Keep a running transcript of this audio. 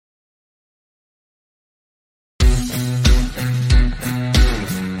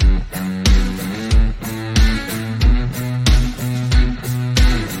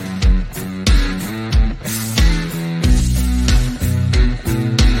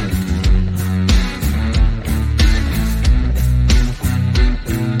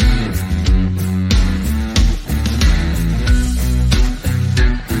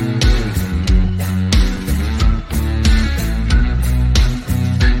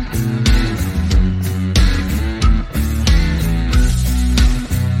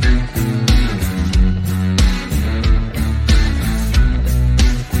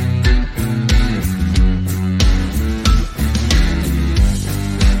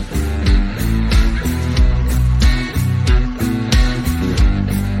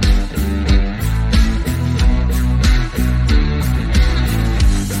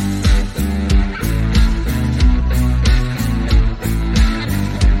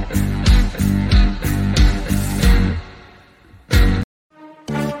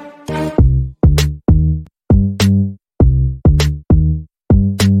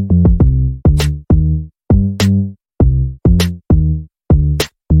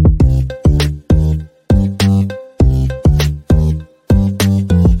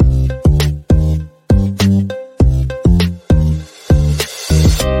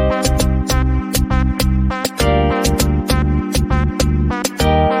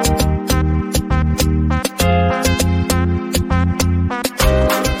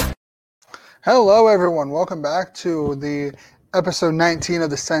Hello, everyone. Welcome back to the episode 19 of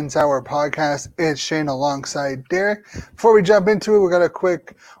the Sens Hour podcast. It's Shane alongside Derek. Before we jump into it, we got a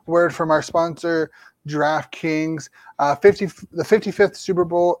quick word from our sponsor, DraftKings. The 55th Super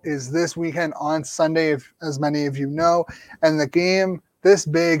Bowl is this weekend on Sunday, as many of you know. And the game this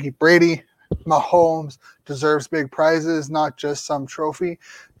big, Brady, Mahomes, deserves big prizes, not just some trophy.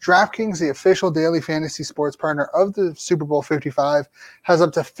 DraftKings, the official daily fantasy sports partner of the Super Bowl 55, has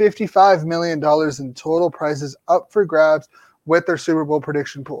up to $55 million in total prizes up for grabs with their Super Bowl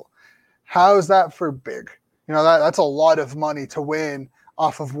prediction pool. How is that for big? That's a lot of money to win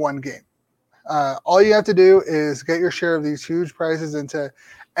off of one game. All you have to do is get your share of these huge prizes and to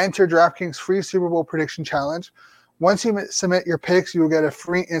enter DraftKings free Super Bowl prediction challenge. Once you submit your picks, you will get a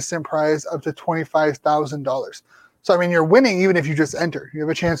free instant prize up to $25,000. So, you're winning even if you just enter. You have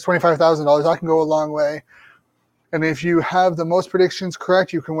a chance, $25,000. That can go a long way. And if you have the most predictions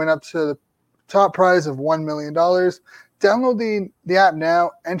correct, you can win up to the top prize of $1 million. Download the app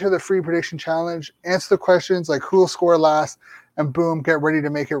now, enter the free prediction challenge, answer the questions like who will score last, and boom, get ready to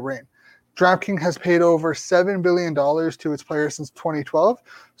make it rain. DraftKings has paid over $7 billion to its players since 2012,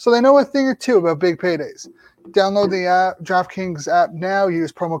 so they know a thing or two about big paydays. Download the app, DraftKings app now,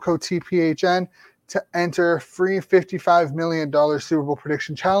 use promo code TPHN to enter free $55 million Super Bowl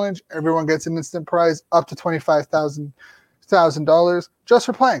prediction challenge. Everyone gets an instant prize up to $25,000 just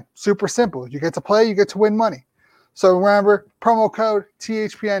for playing. Super simple. You get to play, you get to win money. So remember, promo code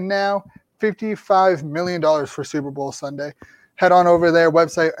THPN now, $55 million for Super Bowl Sunday. Head on over there,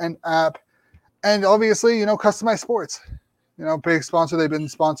 website and app. And obviously, Customized Sports. Big sponsor. They've been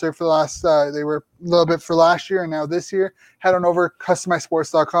sponsored for the last, they were a little bit for last year and now this year. Head on over,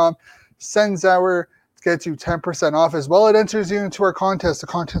 customizedsports.com. Sens Hour gets you 10% off as well. It enters you into our contest. The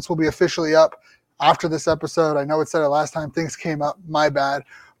contest will be officially up after this episode. I know it said it last time. Things came up. My bad.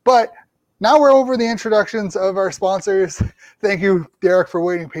 But now we're over the introductions of our sponsors. Thank you, Derek, for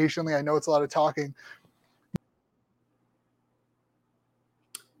waiting patiently. I know it's a lot of talking.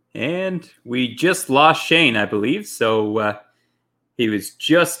 And we just lost Shane, I believe. So he was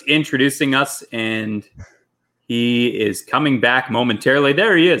just introducing us, and he is coming back momentarily.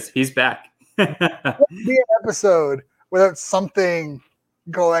 There he is. He's back. It wouldn't be an episode without something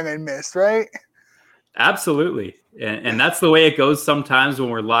going and missed, right? Absolutely. And that's the way it goes sometimes when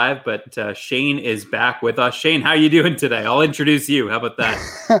we're live. But Shane is back with us. Shane, how are you doing today? I'll introduce you. How about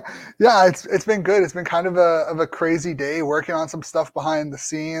that? Yeah, it's been good. It's been kind of a crazy day working on some stuff behind the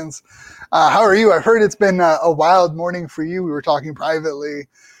scenes. How are you? I've heard it's been a wild morning for you. We were talking privately.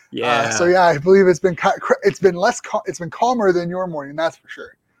 Yeah. I believe it's been calmer than your morning. That's for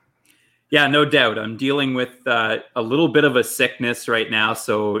sure. Yeah, no doubt. I'm dealing with a little bit of a sickness right now.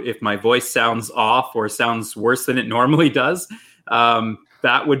 So if my voice sounds off or sounds worse than it normally does,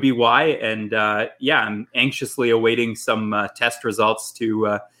 that would be why. And I'm anxiously awaiting some test results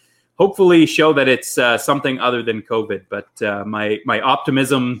to hopefully show that it's something other than COVID. But my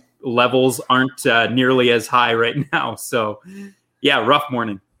optimism levels aren't nearly as high right now. So yeah, rough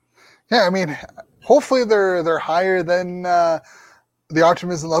morning. Yeah, hopefully they're higher than the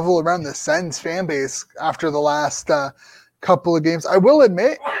optimism level around the Sens fan base after the last couple of games. I will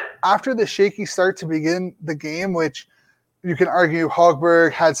admit, after the shaky start to begin the game, which you can argue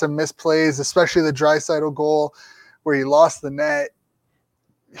Hogberg had some misplays, especially the Draisaitl goal where he lost the net.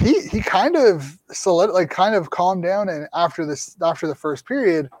 He kind of calmed down and after the first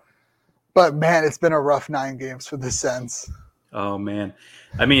period. But man, it's been a rough 9 games for the Sens. Oh, man.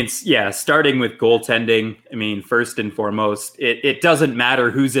 Starting with goaltending, first and foremost, it doesn't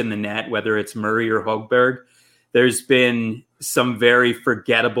matter who's in the net, whether it's Murray or Hogberg. There's been some very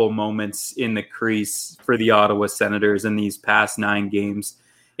forgettable moments in the crease for the Ottawa Senators in these past 9 games.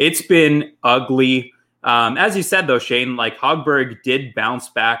 It's been ugly. As you said, though, Shane, Hogberg did bounce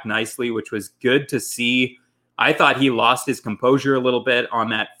back nicely, which was good to see. I thought he lost his composure a little bit on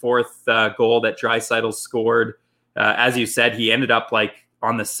that fourth goal that Draisaitl scored. As you said, he ended up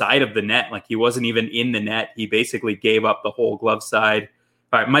on the side of the net. He wasn't even in the net. He basically gave up the whole glove side.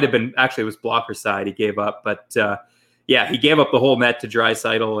 It might have been, actually it was blocker side he gave up. But he gave up the whole net to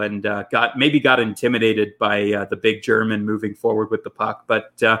Draisaitl and got intimidated by the big German moving forward with the puck.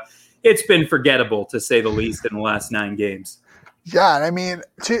 But it's been forgettable, to say the least, in the last 9 games. Yeah,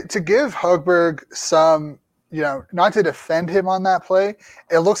 to give Hogberg some, not to defend him on that play,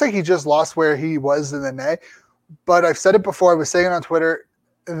 it looks like he just lost where he was in the net. But I've said it before, I was saying it on Twitter,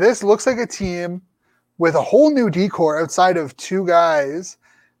 this looks like a team with a whole new decor outside of 2 guys.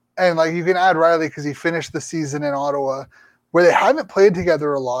 And you can add Riley because he finished the season in Ottawa, where they haven't played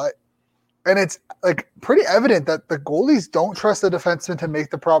together a lot. And it's like pretty evident that the goalies don't trust the defensemen to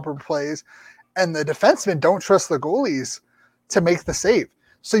make the proper plays, and the defensemen don't trust the goalies to make the save.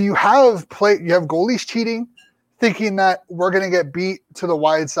 So you have goalies cheating, thinking that we're going to get beat to the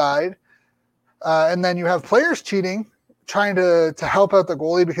wide side, and then you have players cheating, trying to help out the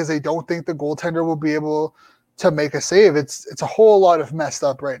goalie because they don't think the goaltender will be able to make a save. It's a whole lot of messed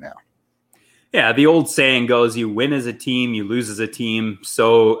up right now. Yeah, the old saying goes, you win as a team, you lose as a team.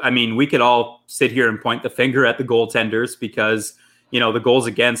 So, I mean, we could all sit here and point the finger at the goaltenders because, the goals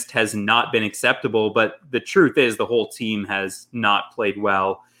against has not been acceptable. But the truth is the whole team has not played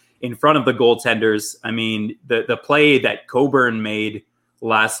well in front of the goaltenders. I mean, the play that Coburn made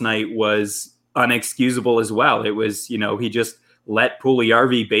last night was unexcusable as well. It was, he just let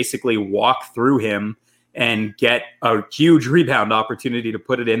Puljujarvi basically walk through him and get a huge rebound opportunity to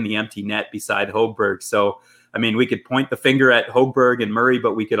put it in the empty net beside Hogberg. So, I mean, we could point the finger at Hogberg and Murray,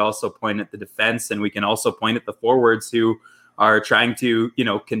 but we could also point at the defense, and we can also point at the forwards who are trying to,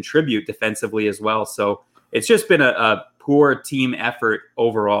 contribute defensively as well. So it's just been a poor team effort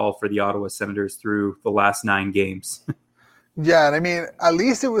overall for the Ottawa Senators through the last 9 games. Yeah, and I mean, at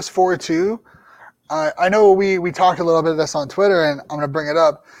least it was 4-2. I know we talked a little bit of this on Twitter, and I'm going to bring it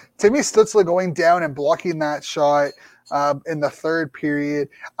up. Timmy Stützle going down and blocking that shot in the third period.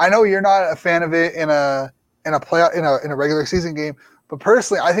 I know you're not a fan of it in a regular season game, but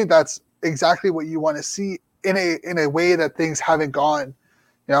personally, I think that's exactly what you want to see in a way that things haven't gone.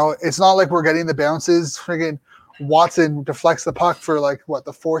 It's not like we're getting the bounces. Friggin' Watson deflects the puck for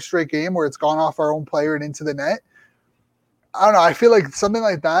the 4th straight game where it's gone off our own player and into the net. I don't know. I feel like something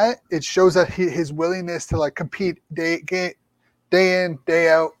like that, it shows that his willingness to compete day in, day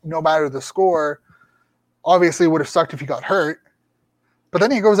out, no matter the score. Obviously, it would have sucked if he got hurt. But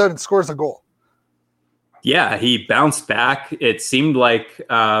then he goes out and scores a goal. Yeah, he bounced back. It seemed like,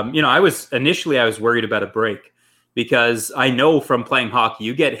 I was worried about a break because I know from playing hockey,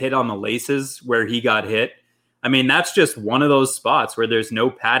 you get hit on the laces where he got hit. I mean, that's just one of those spots where there's no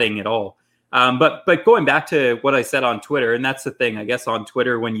padding at all. But going back to what I said on Twitter, and that's the thing, I guess on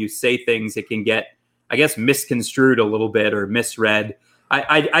Twitter, when you say things, it can get, misconstrued a little bit or misread.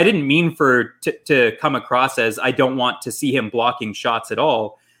 I didn't mean to come across as I don't want to see him blocking shots at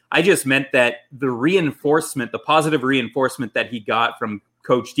all. I just meant that the positive reinforcement that he got from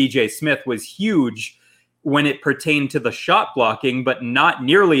Coach DJ Smith was huge when it pertained to the shot blocking, but not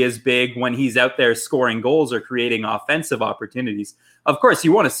nearly as big when he's out there scoring goals or creating offensive opportunities. Of course,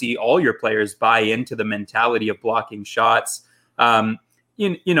 you want to see all your players buy into the mentality of blocking shots. Maybe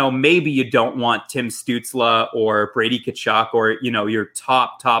you don't want Tim Stützle or Brady Tkachuk or, your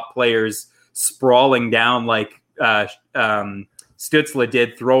top players sprawling down like Stützle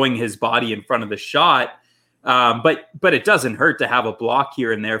did, throwing his body in front of the shot. But it doesn't hurt to have a block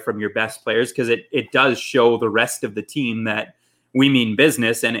here and there from your best players because it does show the rest of the team that we mean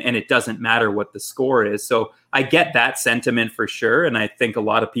business and it doesn't matter what the score is. So I get that sentiment for sure. And I think a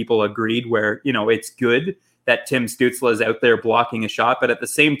lot of people agreed where, it's good that Tim Stützle is out there blocking a shot. But at the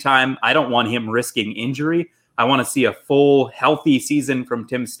same time, I don't want him risking injury. I want to see a full, healthy season from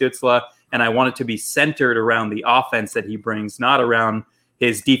Tim Stützle. And I want it to be centered around the offense that he brings, not around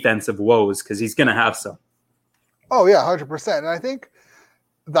his defensive woes, because he's going to have some. Oh, yeah, 100%. And I think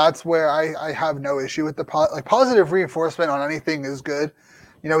that's where I have no issue with the positive reinforcement on anything is good.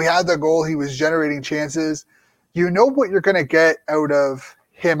 He had the goal. He was generating chances. You know what you're going to get out of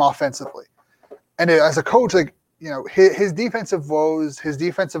him offensively. And as a coach, his defensive woes, his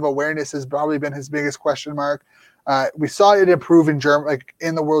defensive awareness has probably been his biggest question mark. We saw it improve in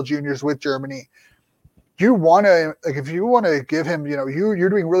in the World Juniors with Germany. You want to, if you want to give him, you're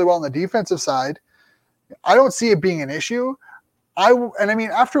doing really well on the defensive side. I don't see it being an issue.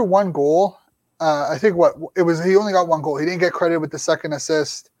 After one goal, I think he only got one goal. He didn't get credit with the second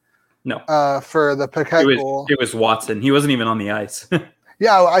assist. No. For the Paquette goal. It was Watson. He wasn't even on the ice.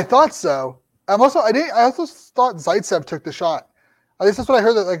 Yeah, I thought so. I also thought Zaitsev took the shot. At least that's what I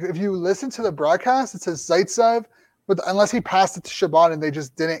heard. That if you listen to the broadcast, it says Zaitsev, but unless he passed it to Chabot and they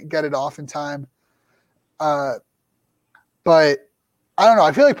just didn't get it off in time. But I don't know.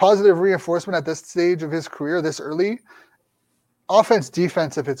 I feel like positive reinforcement at this stage of his career, this early, offense,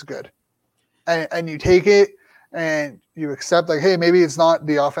 defense, if it's good, and you take it and you accept hey, maybe it's not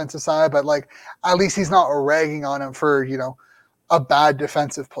the offensive side, but at least he's not ragging on him for a bad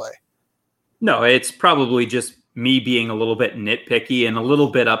defensive play. No, it's probably just me being a little bit nitpicky and a little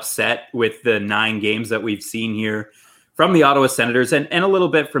bit upset with the 9 games that we've seen here from the Ottawa Senators and a little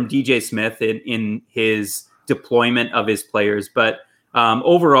bit from DJ Smith in his deployment of his players. But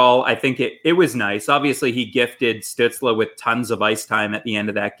overall, I think it was nice. Obviously, he gifted Stützle with tons of ice time at the end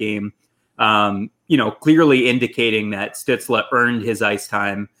of that game. clearly indicating that Stützle earned his ice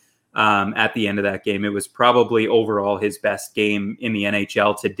time at the end of that game. It was probably overall his best game in the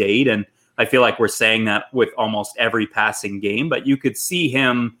NHL to date. And I feel like we're saying that with almost every passing game, but you could see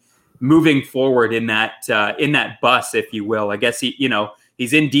him moving forward in that bus, if you will. I guess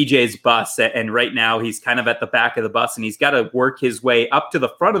he's in DJ's bus, and right now he's kind of at the back of the bus, and he's got to work his way up to the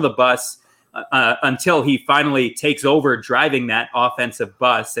front of the bus until he finally takes over driving that offensive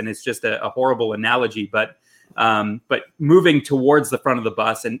bus. And it's just a horrible analogy, but moving towards the front of the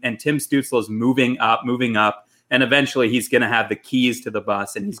bus, and Tim Stützle is moving up, and eventually he's going to have the keys to the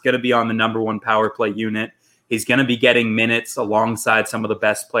bus, and he's going to be on the number one power play unit. He's going to be getting minutes alongside some of the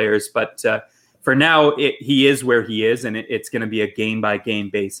best players, but for now, he is where he is, and it's going to be a game-by-game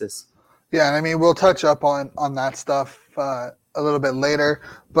basis. Yeah, and I mean, we'll touch up on that stuff a little bit later,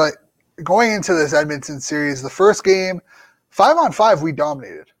 but going into this Edmonton series, the first game, 5-on-5, we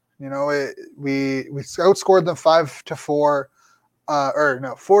dominated. We outscored them 5-4,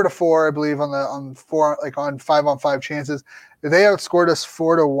 4-4, I believe, on 5-on-5 chances. They outscored us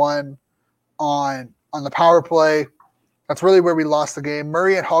 4-1 on the power play. That's really where we lost the game.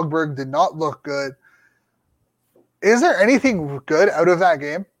 Murray and Hogberg did not look good. Is there anything good out of that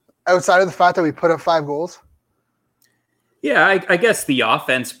game outside of the fact that we put up 5 goals? Yeah, I guess the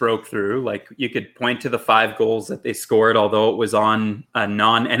offense broke through. Like, you could point to the 5 goals that they scored, although it was on a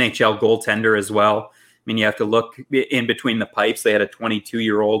non-NHL goaltender as well. I mean, you have to look in between the pipes. They had a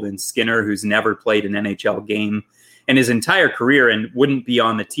 22-year-old in Skinner who's never played an NHL game in his entire career and wouldn't be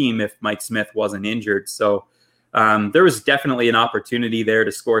on the team if Mike Smith wasn't injured. So there was definitely an opportunity there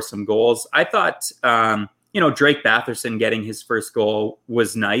to score some goals. I thought, Drake Batherson getting his first goal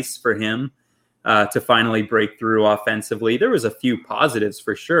was nice for him to finally break through offensively. There was a few positives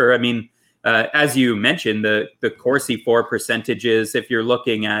for sure. I mean, as you mentioned, the Corsi for percentages, if you're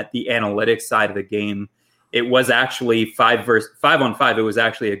looking at the analytics side of the game, it was actually 5-on-5. It was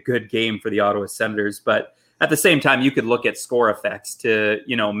actually a good game for the Ottawa Senators. But at the same time, you could look at score effects to,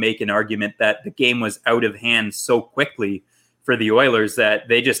 make an argument that the game was out of hand so quickly for the Oilers that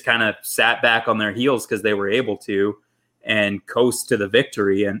they just kind of sat back on their heels because they were able to and coast to the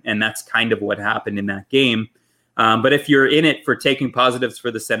victory. And that's kind of what happened in that game. But if you're in it for taking positives for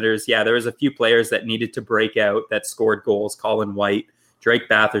the Senators, yeah, there was a few players that needed to break out that scored goals. Colin White, Drake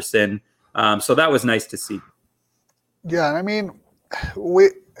Batherson. So that was nice to see. Yeah, and I mean,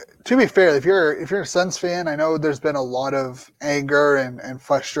 to be fair, if you're a Sens fan, I know there's been a lot of anger and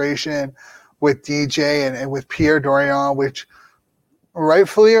frustration with DJ and with Pierre Dorion, which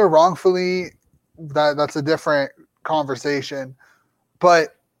rightfully or wrongfully, that's a different conversation.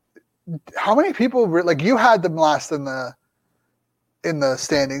 But how many people you had them last in the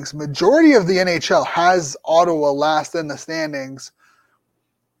standings? Majority of the NHL has Ottawa last in the standings.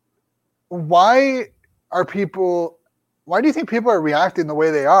 Why do you think people are reacting the way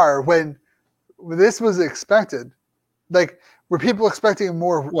they are when this was expected? Were people expecting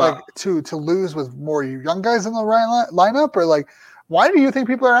more to lose with more young guys in the lineup, or why do you think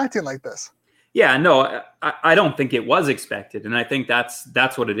people are acting like this? Yeah, no, I don't think it was expected. And I think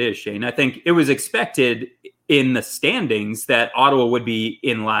that's what it is, Shane. I think it was expected in the standings that Ottawa would be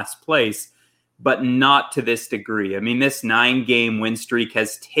in last place, but not to this degree. I mean, this 9-game win streak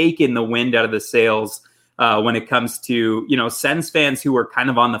has taken the wind out of the sails when it comes to, Sens fans who were kind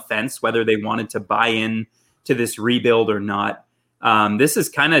of on the fence, whether they wanted to buy in to this rebuild or not. This has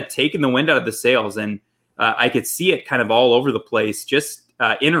kind of taken the wind out of the sails. And I could see it kind of all over the place. Just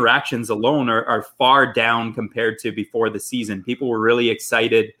interactions alone are far down compared to before the season. People were really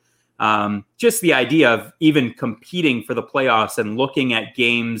excited. Just the idea of even competing for the playoffs and looking at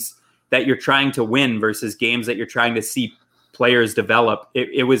games that you're trying to win versus games that you're trying to see players develop.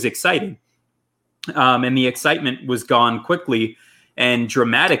 It was exciting. And the excitement was gone quickly and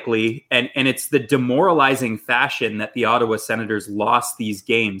dramatically. And it's the demoralizing fashion that the Ottawa Senators lost these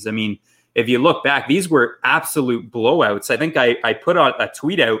games. I mean, if you look back, these were absolute blowouts. I think I put out a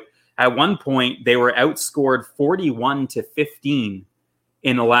tweet out. At one point, they were outscored 41-15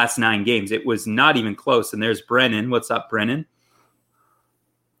 in the last 9 games. It was not even close. And there's Brennan. What's up, Brennan?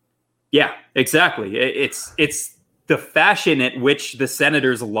 Yeah, exactly. It's the fashion at which the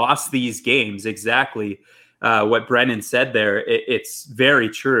Senators lost these games. Exactly what Brennan said there. It's very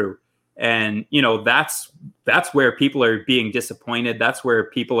true. And, that's where people are being disappointed. That's where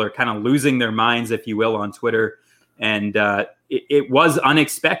people are kind of losing their minds, if you will, on Twitter. And it was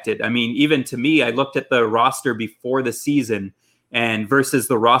unexpected. I mean, even to me, I looked at the roster before the season and versus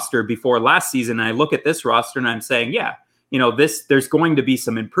the roster before last season. I look at this roster and I'm saying, yeah, there's going to be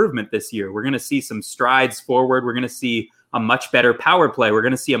some improvement this year. We're going to see some strides forward. We're going to see a much better power play. We're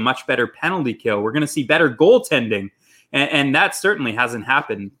going to see a much better penalty kill. We're going to see better goaltending. And that certainly hasn't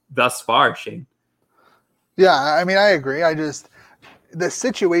happened thus far, Shane. Yeah, I mean, I agree. The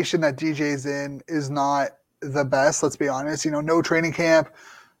situation that DJ's in is not the best, let's be honest. No training camp,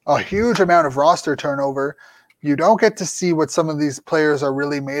 a huge amount of roster turnover. You don't get to see what some of these players are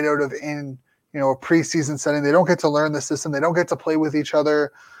really made out of in, a preseason setting. They don't get to learn the system. They don't get to play with each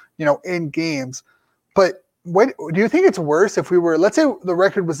other, in games. But do you think it's worse if we were, let's say the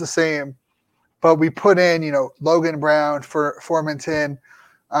record was the same, but we put in, Logan Brown for Formenton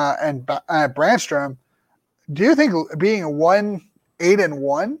and Brandstrom? Do you think being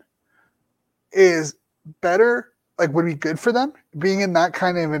 8-1 is better? Like, would be good for them being in that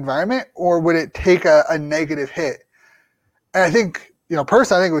kind of environment, or would it take a negative hit? And I think,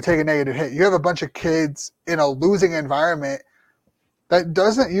 personally, I think it would take a negative hit. You have a bunch of kids in a losing environment that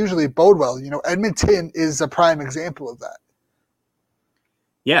doesn't usually bode well. Edmonton is a prime example of that.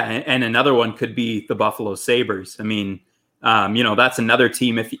 Yeah, and another one could be the Buffalo Sabres. I mean, that's another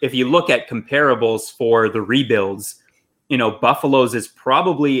team. If you look at comparables for the rebuilds, Buffalo's is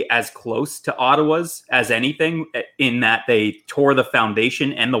probably as close to Ottawa's as anything, in that they tore the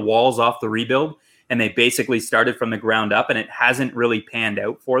foundation and the walls off the rebuild, and they basically started from the ground up, and it hasn't really panned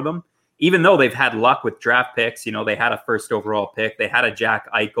out for them. Even though they've had luck with draft picks, they had a first overall pick, they had a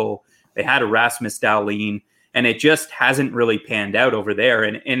Jack Eichel, they had a Rasmus Dahlin, and it just hasn't really panned out over there.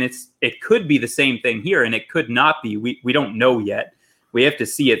 And it could be the same thing here, and it could not be. We don't know yet. We have to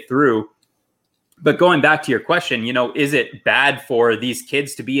see it through. But going back to your question, is it bad for these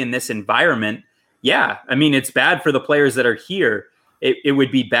kids to be in this environment? Yeah. I mean, it's bad for the players that are here. It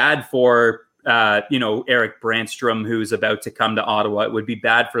would be bad for, Erik Brandstrom, who's about to come to Ottawa. It would be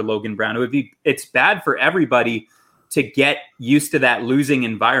bad for Logan Brown. It's bad for everybody to get used to that losing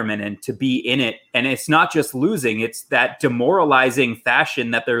environment and to be in it. And it's not just losing, it's that demoralizing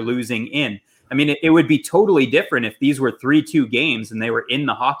fashion that they're losing in. I mean, it would be totally different if these were 3-2 games and they were in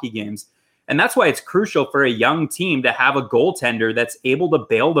the hockey games. And that's why it's crucial for a young team to have a goaltender that's able to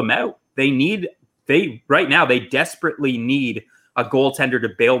bail them out. Right now, they desperately need a goaltender to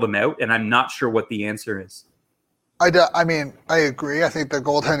bail them out. And I'm not sure what the answer is. I agree. I think the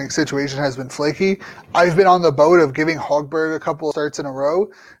goaltending situation has been flaky. I've been on the boat of giving Hogberg a couple of starts in a row,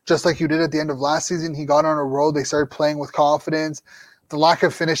 just like you did at the end of last season. He got on a roll. They started playing with confidence. The lack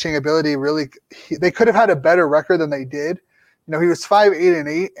of finishing ability they could have had a better record than they did. He was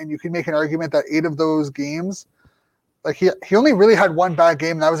 5-8-8, and you can make an argument that 8 of those games, like he only really had one bad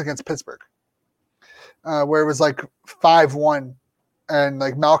game, and that was against Pittsburgh, where it was like 5-1, and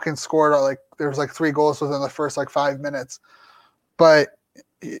like Malkin scored there was 3 goals within the first 5 minutes. But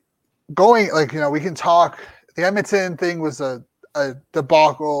we can talk. The Edmonton thing was a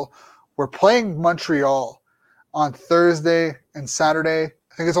debacle. We're playing Montreal on Thursday and Saturday.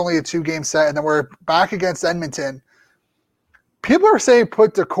 I think it's only a 2-game set, and then we're back against Edmonton. People are saying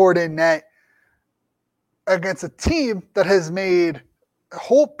put Decord in net against a team that has made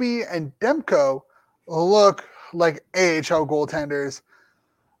Holtby and Demko look like AHL goaltenders.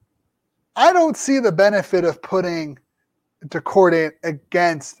 I don't see the benefit of putting Decord in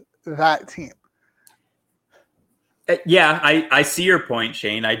against that team. Yeah, I see your point,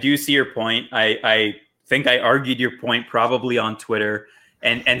 Shane. I do see your point. I think I argued your point probably on Twitter.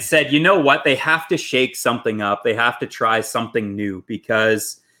 And said, what? They have to shake something up. They have to try something new,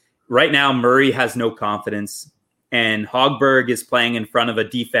 because right now Murray has no confidence, and Hogberg is playing in front of a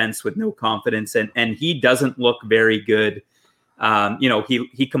defense with no confidence, and he doesn't look very good.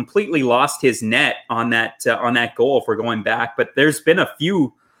 He completely lost his net on that goal, if we're going back. But there's been a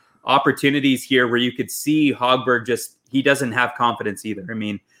few opportunities here where you could see Hogberg he doesn't have confidence either. I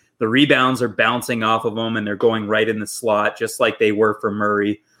mean, the rebounds are bouncing off of them, and they're going right in the slot, just like they were for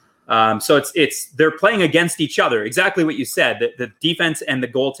Murray. So they're playing against each other. Exactly what you said. The defense and the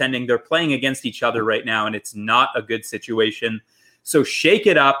goaltending, they're playing against each other right now, and it's not a good situation. So shake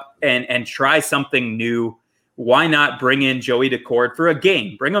it up and try something new. Why not bring in Joey Decord for a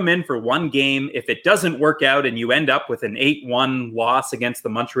game? Bring him in for one game. If it doesn't work out and you end up with an 8-1 loss against the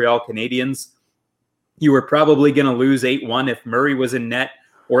Montreal Canadiens, you were probably going to lose 8-1 if Murray was in net,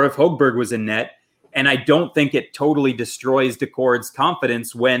 or if Hogberg was in net. And I don't think it totally destroys Decord's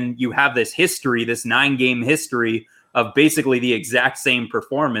confidence when you have this history, this 9-game history of basically the exact same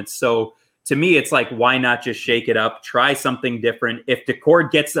performance. So to me, it's like, why not just shake it up, try something different? If Decord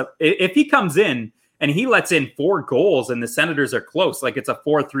if he comes in and he lets in 4 goals and the Senators are close, like it's a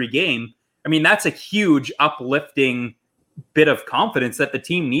 4-3 game, I mean, that's a huge uplifting bit of confidence that the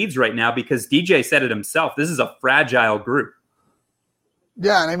team needs right now, because DJ said it himself. This is a fragile group.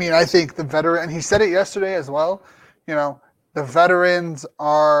 Yeah, and I mean, I think the veteran, and he said it yesterday as well, the veterans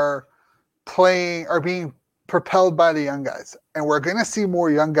are being propelled by the young guys, and we're going to see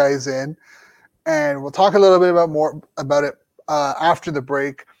more young guys in, and we'll talk a little bit more about it after the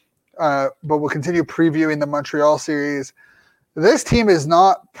break, but we'll continue previewing the Montreal series. This team is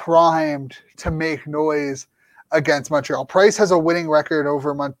not primed to make noise against Montreal. Price has a winning record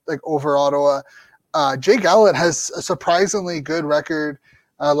over Ottawa. Jake Allett has a surprisingly good record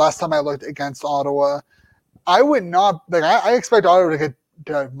last time I looked against Ottawa. I would not I expect Ottawa to get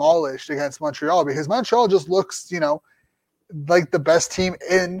demolished against Montreal because Montreal just looks, like the best team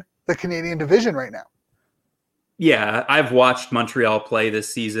in the Canadian division right now. Yeah, I've watched Montreal play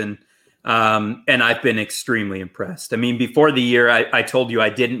this season, and I've been extremely impressed. I mean, before the year, I told you I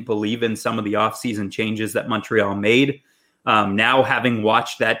didn't believe in some of the offseason changes that Montreal made. Now, having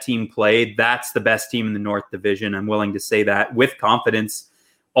watched that team play, that's the best team in the North Division. I'm willing to say that with confidence.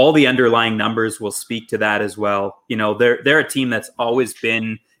 All the underlying numbers will speak to that as well. They're a team that's always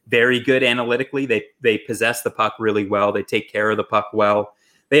been very good analytically. They possess the puck really well. They take care of the puck well.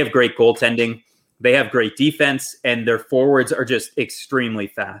 They have great goaltending. They have great defense, and their forwards are just extremely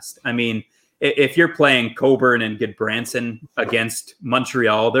fast. I mean, if you're playing Coburn and Goodbranson against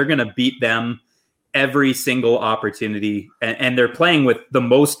Montreal, they're going to beat them every single opportunity. And they're playing with the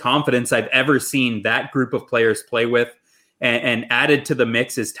most confidence I've ever seen that group of players play with. And added to the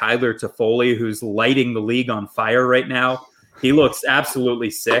mix is Tyler Toffoli, who's lighting the league on fire right now. He looks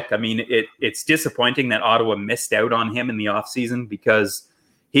absolutely sick. I mean, it's disappointing that Ottawa missed out on him in the offseason because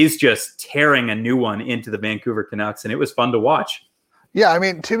he's just tearing a new one into the Vancouver Canucks, and it was fun to watch. Yeah, I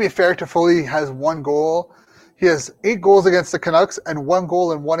mean, to be fair, Toffoli has 1 goal. He has 8 goals against the Canucks and 1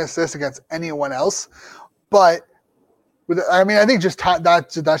 goal and 1 assist against anyone else. But, I think just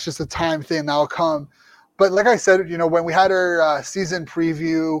that's just a time thing that'll come. But like I said, when we had our season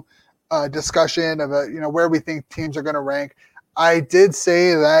preview discussion about, where we think teams are going to rank, I did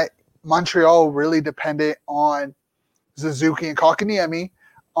say that Montreal really depended on Suzuki and Kotkaniemi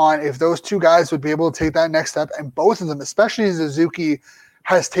on if those 2 guys would be able to take that next step. And both of them, especially Suzuki,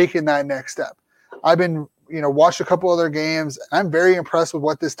 has taken that next step. I've been, watched a couple other games. I'm very impressed with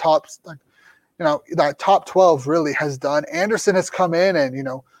what this that top 12 really has done. Anderson has come in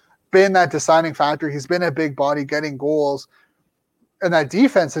and, been that deciding factor. He's been a big body getting goals, and that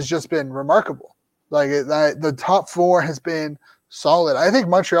defense has just been remarkable. The top 4 has been solid. I think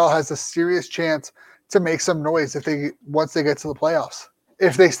Montreal has a serious chance to make some noise once they get to the playoffs,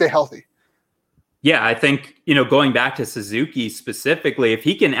 if they stay healthy. Yeah, I think, going back to Suzuki specifically, if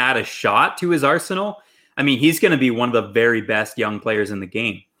he can add a shot to his arsenal, I mean, he's going to be one of the very best young players in the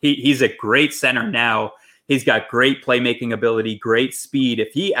game. He's a great center now. He's got great playmaking ability, great speed.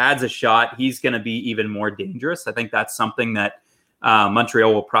 If he adds a shot, he's going to be even more dangerous. I think that's something that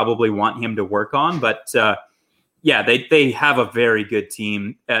Montreal will probably want him to work on. But they have a very good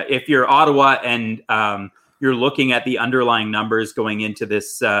team. If you're Ottawa and you're looking at the underlying numbers going into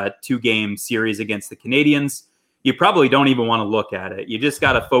this 2-game series against the Canadiens, you probably don't even want to look at it. You just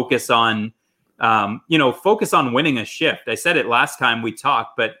got to focus on winning a shift. I said it last time we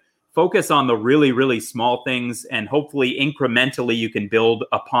talked, but focus on the really, really small things, and hopefully incrementally you can build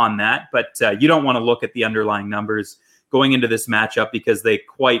upon that. But you don't want to look at the underlying numbers going into this matchup because they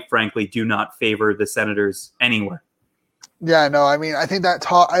quite frankly do not favor the Senators anywhere. Yeah, no, I mean, I think that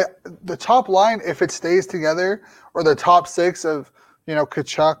the top line, if it stays together, or the top 6 of,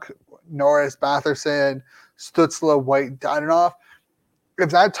 Tkachuk, Norris, Batherson, Stützle, White, Dadonov, if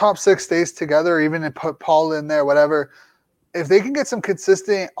that top 6 stays together, even if put Paul in there, whatever, if they can get some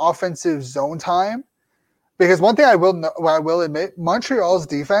consistent offensive zone time, because one thing I will admit, Montreal's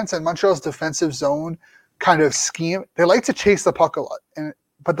defense and Montreal's defensive zone kind of scheme, they like to chase the puck a lot.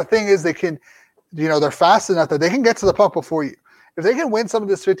 But the thing is, they can, they're fast enough that they can get to the puck before you. If they can win some of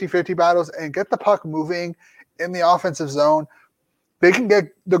these 50-50 battles and get the puck moving in the offensive zone, they can get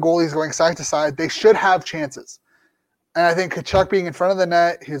the goalies going side to side. They should have chances. And I think Tkachuk being in front of the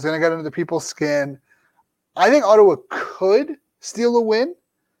net, he's going to get under the people's skin. I think Ottawa could steal a win,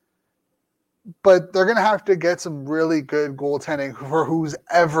 but they're going to have to get some really good goaltending for who's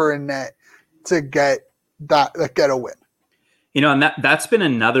ever in net to get a win. And that's been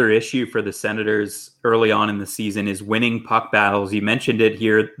another issue for the Senators early on in the season is winning puck battles. You mentioned it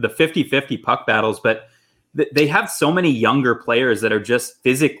here, the 50-50 puck battles, but they have so many younger players that are just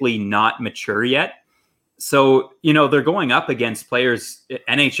physically not mature yet. So, they're going up against players,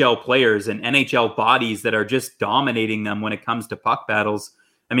 NHL players and NHL bodies that are just dominating them when it comes to puck battles.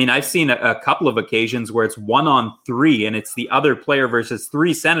 I mean, I've seen a couple of occasions where it's 1-on-3 and it's the other player versus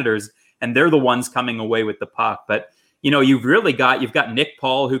 3 Senators, and they're the ones coming away with the puck. But you've got Nick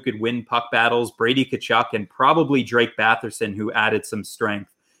Paul, who could win puck battles, Brady Tkachuk, and probably Drake Batherson, who added some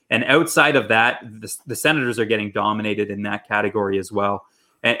strength. And outside of that, the Senators are getting dominated in that category as well.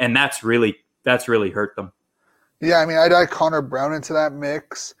 And that's really hurt them. Yeah, I mean, I'd add Connor Brown into that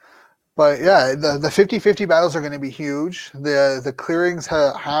mix. But yeah, the 50-50 battles are going to be huge. The clearings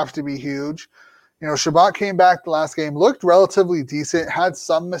have to be huge. Shabbat came back the last game, looked relatively decent, had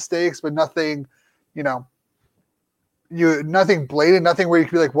some mistakes, but nothing, nothing blatant, nothing where you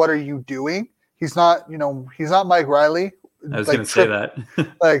could be like, what are you doing? He's not Mike Riley. I was going to say that.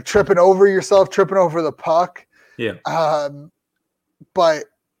 Like tripping over yourself, tripping over the puck. Yeah. But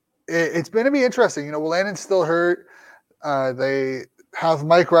it's going to be interesting. Wolanin's still hurt. They have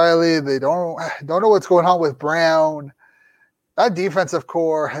Mike Riley. They don't know what's going on with Brown. That defensive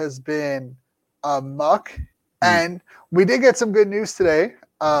core has been a muck. And we did get some good news today.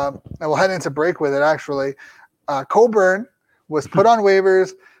 And we'll head into break with it, actually. Coburn was put on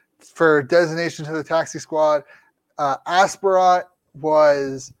waivers for designation to the taxi squad. Asperat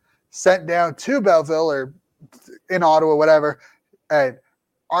was sent down to Belleville or in Ottawa, whatever. And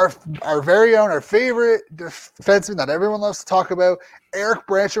our very own, our favorite defenseman that everyone loves to talk about, Eric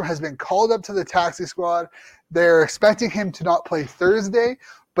Branstrom, has been called up to the taxi squad. They're expecting him to not play Thursday,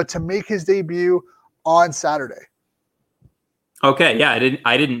 but to make his debut on Saturday. Okay, yeah,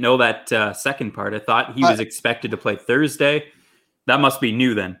 I didn't know that second part. I thought he was expected to play Thursday. That must be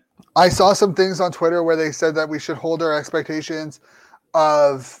new then. I saw some things on Twitter where they said that we should hold our expectations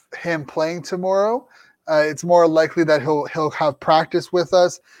of him playing tomorrow. It's more likely that he'll have practice with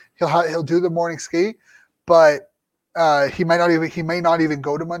us. He'll do the morning skate, but he may not even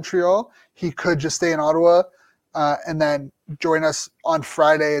go to Montreal. He could just stay in Ottawa and then join us on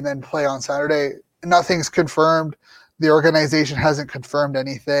Friday and then play on Saturday. Nothing's confirmed. The organization hasn't confirmed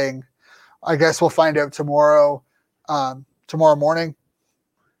anything. I guess we'll find out tomorrow morning.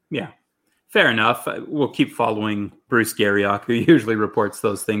 Yeah, fair enough. We'll keep following Bruce Garriock, who usually reports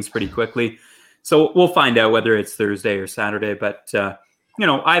those things pretty quickly. So we'll find out whether it's Thursday or Saturday. But,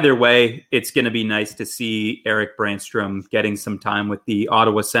 either way, it's going to be nice to see Eric Branstrom getting some time with the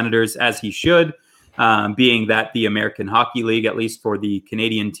Ottawa Senators, as he should, being that the American Hockey League, at least for the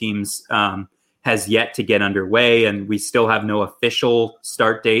Canadian teams, has yet to get underway. And we still have no official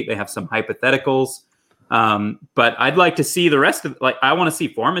start date. They have some hypotheticals. But I'd like to see the rest of, I want to see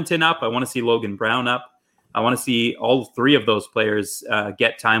Formanton up. I want to see Logan Brown up. I want to see all three of those players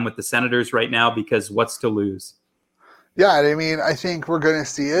get time with the Senators right now, because what's to lose? Yeah, I mean, I think we're going to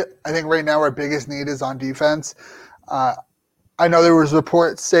see it. I think right now our biggest need is on defense. I know there was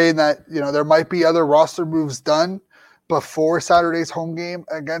reports saying that, there might be other roster moves done before Saturday's home game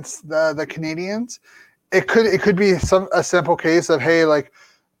against the Canadians. It could be a simple case of, hey,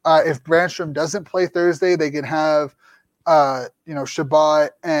 if Branstrom doesn't play Thursday, they can have, Shabbat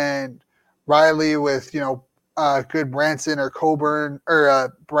and Riley with, good Branson or Coburn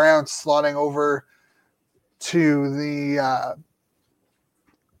or Brown slotting over to the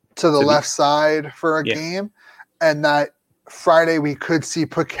left side for a game. And that Friday we could see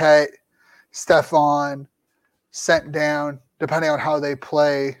Paquette, Stefan sent down, depending on how they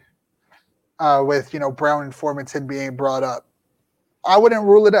play, with, Brown and Formanton being brought up. I wouldn't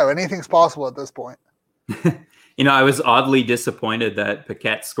rule it out. Anything's possible at this point. I was oddly disappointed that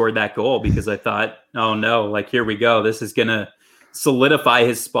Paquette scored that goal, because I thought, oh no, here we go. This is going to solidify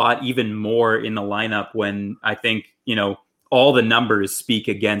his spot even more in the lineup, when I think, all the numbers speak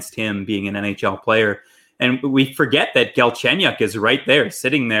against him being an NHL player. And we forget that Galchenyuk is right there,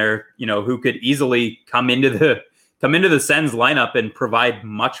 sitting there, who could easily come into the Sens lineup and provide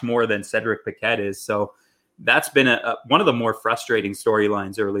much more than Cedric Paquette is. So that's been one of the more frustrating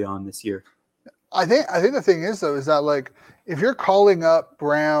storylines early on this year. I think the thing is, though, is that if you're calling up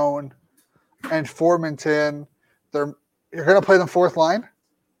Brown and Formanton, you're going to play them fourth line.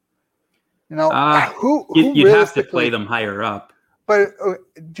 Who you'd have to play them higher up. But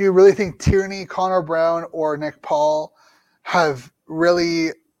do you really think Tierney, Connor Brown, or Nick Paul have really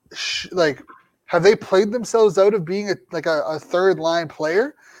have they played themselves out of being a third line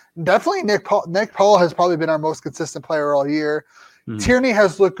player? Definitely Nick Paul has probably been our most consistent player all year. Mm-hmm. Tierney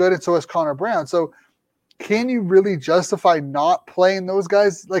has looked good, and so has Connor Brown. So can you really justify not playing those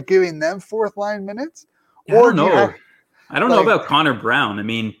guys, giving them fourth line minutes? I don't know. I don't know about Connor Brown. I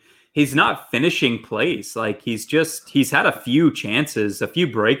mean, he's not finishing plays. He's had a few chances, a few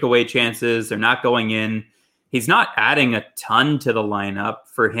breakaway chances. They're not going in. He's not adding a ton to the lineup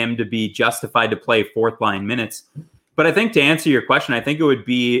for him to be justified to play fourth line minutes. But I think, to answer your question, I think it would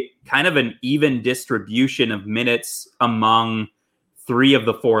be kind of an even distribution of minutes among three of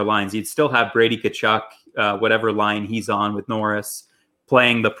the four lines. You'd still have Brady Tkachuk whatever line he's on with Norris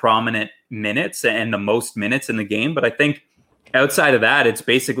playing the prominent minutes and the most minutes in the game. But I think outside of that, it's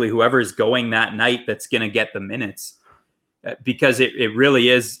basically whoever's going that night that's going to get the minutes, because it really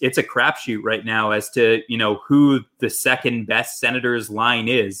is. It's a crapshoot right now as to, who the second best Senators line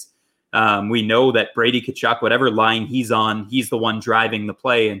is. We know that Brady Tkachuk, whatever line he's on, he's the one driving the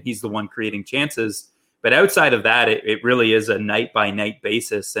play and he's the one creating chances. But outside of that, it really is a night by night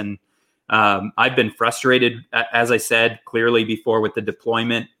basis. And I've been frustrated, as I said, clearly before, with the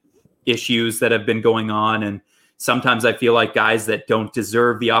deployment issues that have been going on. And sometimes I feel like guys that don't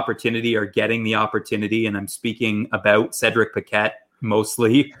deserve the opportunity are getting the opportunity. And I'm speaking about Cedric Paquette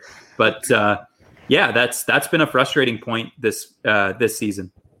mostly. But that's been a frustrating point this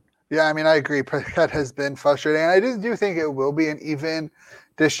season. Yeah, I mean, I agree. Paquette has been frustrating. And I do think it will be an even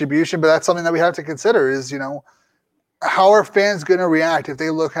distribution, but that's something that we have to consider is, how are fans going to react if they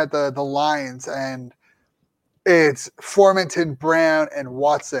look at the lines and it's Formenton, Brown, and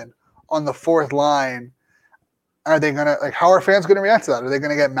Watson on the fourth line? Are they going to, how are fans going to react to that? Are they going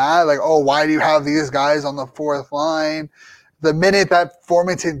to get mad? Why do you have these guys on the fourth line? The minute that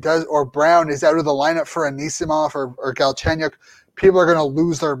Formenton does, or Brown is out of the lineup for Anisimov or Galchenyuk, people are going to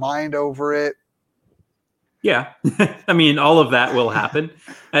lose their mind over it. Yeah. I mean, all of that will happen.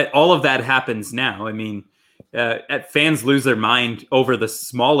 All of that happens now. I mean, fans lose their mind over the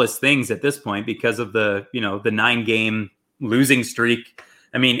smallest things at this point because of the 9-game losing streak.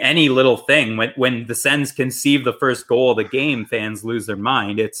 I mean, any little thing, when the Sens conceive the first goal of the game, fans lose their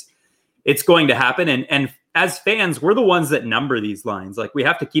mind. It's going to happen. And as fans, we're the ones that number these lines. We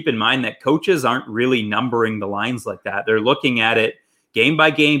have to keep in mind that coaches aren't really numbering the lines like that. They're looking at it game by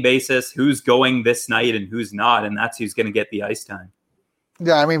game basis, who's going this night and who's not. And that's who's going to get the ice time.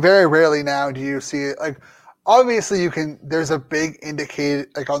 Yeah. I mean, very rarely now do you see it. Obviously there's a big indicator,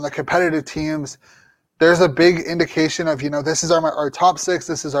 on the competitive teams, there's a big indication of, this is our top six,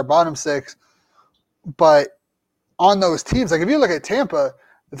 this is our bottom six. But on those teams, if you look at Tampa,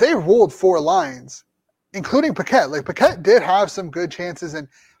 they rolled 4 lines, including Paquette. Paquette did have some good chances and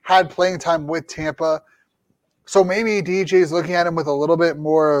had playing time with Tampa. So maybe DJ is looking at him with a little bit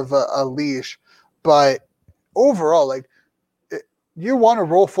more of a leash. But overall, you want to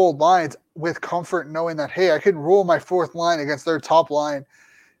roll full lines with comfort, knowing that, hey, I can roll my fourth line against their top line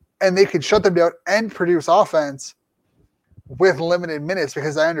and they can shut them down and produce offense with limited minutes,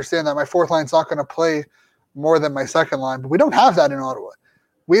 because I understand that my fourth line's not going to play more than my second line. But we don't have that in Ottawa.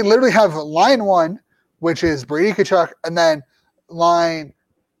 We literally have line 1, which is Brady Tkachuk, and then line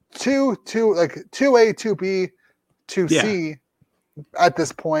 2, 2A, 2B, 2C at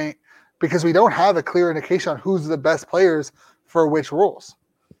this point, because we don't have a clear indication on who's the best players for which roles.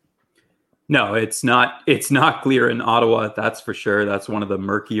 No, it's not clear in Ottawa, that's for sure. That's one of the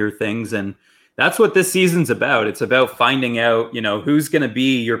murkier things. And that's what this season's about. It's about finding out, who's going to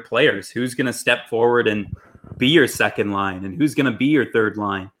be your players, who's going to step forward and be your second line, and who's going to be your third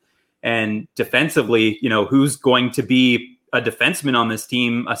line. And defensively, who's going to be a defenseman on this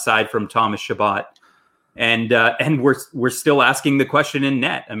team aside from Thomas Chabot. And we're still asking the question in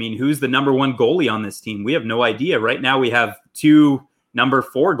net. I mean, who's the number 1 goalie on this team? We have no idea. Right now we have 2 number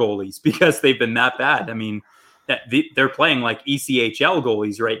 4 goalies because they've been that bad. I mean, they're playing like ECHL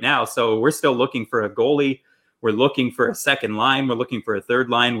goalies right now. So we're still looking for a goalie. We're looking for a second line. We're looking for a third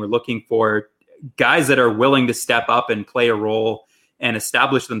line. We're looking for guys that are willing to step up and play a role and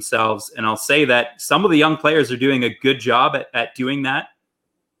establish themselves. And I'll say that some of the young players are doing a good job at doing that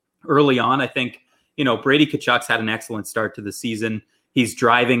early on. I think, Brady Tkachuk's had an excellent start to the season. He's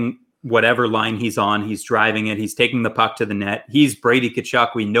driving whatever line he's on. He's driving it. He's taking the puck to the net. He's Brady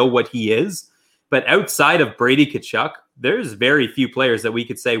Tkachuk. We know what he is. But outside of Brady Tkachuk, there's very few players that we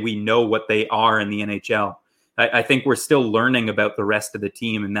could say we know what they are in the NHL. I think we're still learning about the rest of the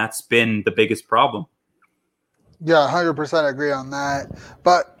team, and that's been the biggest problem. Yeah, 100% agree on that.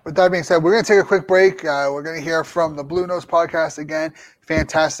 But with that being said, we're going to take a quick break. We're going to hear from the Blue Nose podcast again.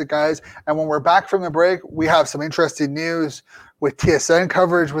 Fantastic guys. And when we're back from the break, we have some interesting news with TSN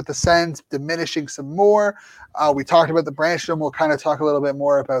coverage with the Sens diminishing some more. We talked about the Branstrom. We'll kind of talk a little bit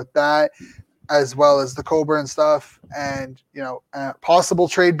more about that, as well as the Coburn stuff and, possible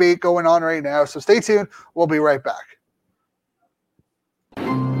trade bait going on right now. So stay tuned. We'll be right back.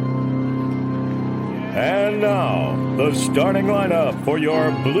 And now, the starting lineup for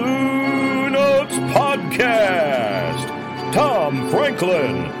your Blue Notes podcast. Tom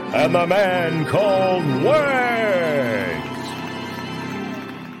Franklin and the man called Wags.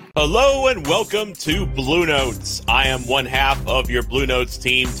 Hello and welcome to Blue Notes. I am one half of your Blue Notes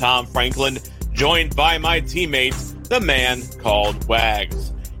team, Tom Franklin, joined by my teammate, the man called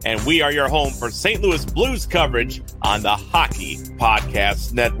Wags. and we are your home for St. Louis Blues coverage on the Hockey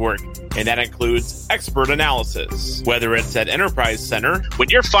Podcast Network. And that includes expert analysis, whether it's at Enterprise Center. When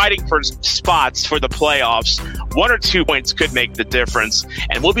you're fighting for spots for the playoffs, 1 or 2 points could make the difference.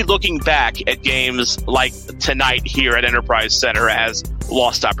 And we'll be looking back at games like tonight here at Enterprise Center as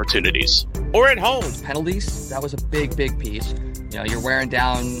lost opportunities. Or at home. Penalties, that was a big piece. You know, you're wearing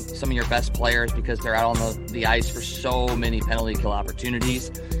down some of your best players because they're out on the ice for so many penalty kill opportunities.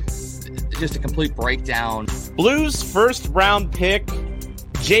 Just a complete breakdown. Blues first round pick,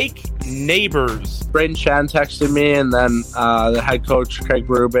 Jake Neighbors. Braden Chan texted me, and then the head coach, Craig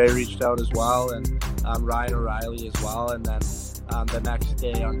Berube, reached out as well, and Ryan O'Reilly as well. And then the next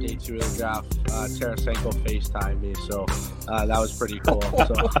day, on day 2 of the draft, Tarasenko FaceTimed me, so that was pretty cool.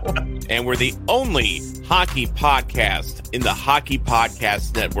 So. And we're the only hockey podcast in the Hockey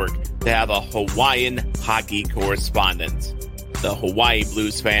Podcast Network to have a Hawaiian hockey correspondent. The Hawaii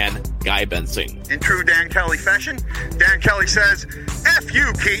Blues fan, Guy Bensing. In true Dan Kelly fashion, Dan Kelly says, F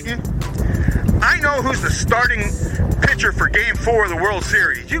you, Keaton. I know who's the starting pitcher for Game 4 of the World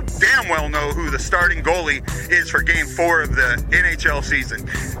Series. You damn well know who the starting goalie is for Game 4 of the NHL season.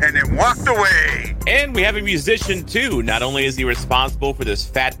 And then walked away. And we have a musician, too. Not only is he responsible for this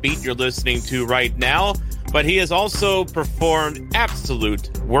fat beat you're listening to right now, but he has also performed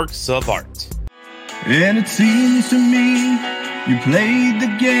absolute works of art. And it seems to me you played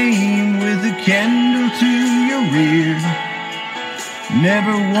the game with a candle to your ear,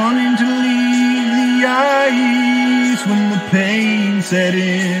 never wanting to leave the ice when the pain set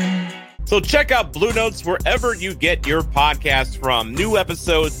in. So check out Blue Notes wherever you get your podcast from. New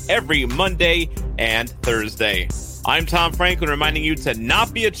episodes every Monday and Thursday. I'm Tom Franklin, reminding you to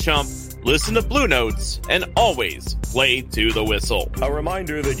not be a chump, listen to Blue Notes, and always play to the whistle. A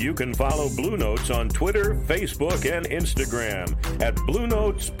reminder that you can follow Blue Notes on Twitter, Facebook, and Instagram at Blue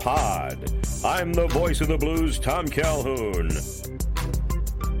Notes Pod. I'm the voice of the Blues, Tom Calhoun.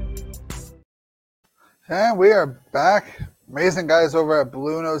 And we are back. Amazing guys over at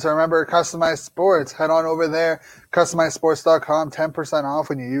Blue Notes. Remember, Customized Sports. Head on over there, customizedsports.com, 10% off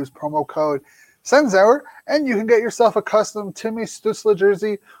when you use promo code SENSHOUR, and you can get yourself a custom Timmy Stützle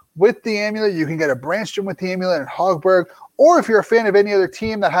jersey with the amulet. You can get a Brandstrom with the amulet and Hogberg, or if you're a fan of any other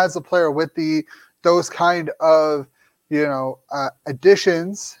team that has a player with those kind of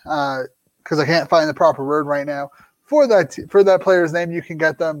additions, because I can't find the proper word right now for that player's name, you can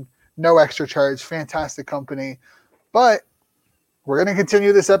get them no extra charge. Fantastic company. But we're going to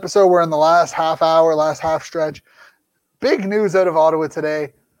continue this episode. We're in the last half hour, last half stretch. Big news out of Ottawa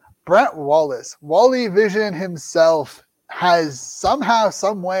today. Brent Wallace, Wally Vision himself, has somehow,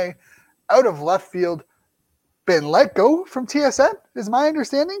 some way, out of left field, been let go from TSN, is my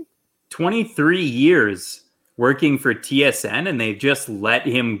understanding. 23 years working for TSN, and they've just let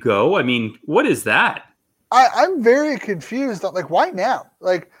him go. I mean, what is that? I'm very confused. Like, why now?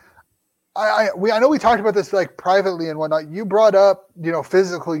 Like, I know we talked about this like privately and whatnot. You brought up,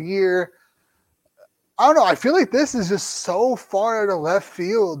 physical year. I don't know. I feel like this is just so far out of left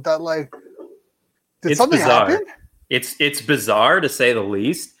field that, like, did something happen? It's bizarre, to say the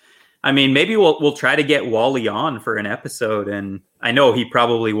least. I mean, maybe we'll try to get Wally on for an episode, and I know he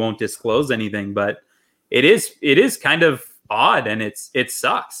probably won't disclose anything, but it is kind of odd, and it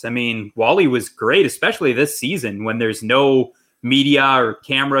sucks. I mean, Wally was great, especially this season when there's no media or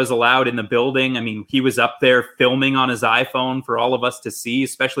cameras allowed in the building. I mean, he was up there filming on his iPhone for all of us to see,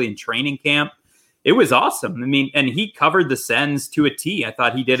 especially in training camp. It was awesome. I mean, and he covered the Sens to a T. I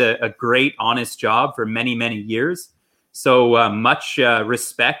thought he did a great, honest job for many, many years. So much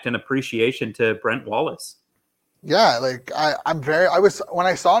respect and appreciation to Brent Wallace. Yeah, like when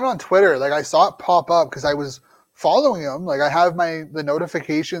I saw it on Twitter, like I saw it pop up because I was following him. Like I have the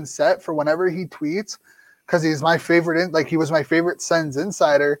notifications set for whenever he tweets, because he's my favorite. He was my favorite Sens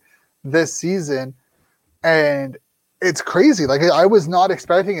insider this season, and it's crazy. Like I was not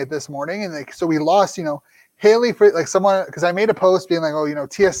expecting it this morning, and so we lost. Haley for someone, because I made a post being like,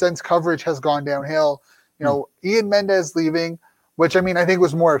 TSN's coverage has gone downhill. Ian Mendez leaving, which I think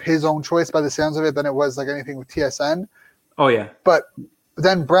was more of his own choice by the sounds of it than it was like anything with TSN. Oh yeah. But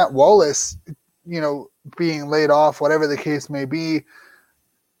then Brent Wallace, being laid off, whatever the case may be,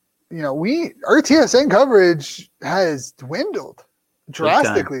 our TSN coverage has dwindled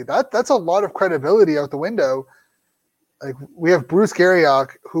drastically. That's a lot of credibility out the window. Like we have Bruce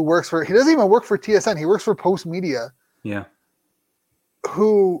Garriock, who he doesn't even work for TSN. He works for Post Media. Yeah.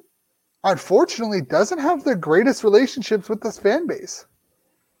 Who unfortunately doesn't have the greatest relationships with this fan base.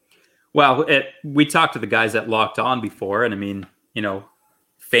 Well, we talked to the guys at Locked On before, and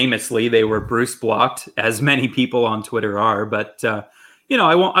famously they were Bruce blocked, as many people on Twitter are, but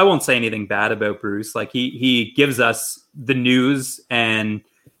I won't say anything bad about Bruce. Like he gives us the news, and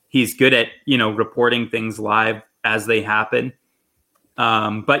he's good at, reporting things live as they happen.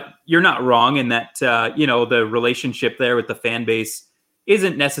 But you're not wrong in that, the relationship there with the fan base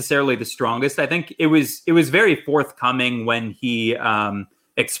isn't necessarily the strongest. I think it was very forthcoming when he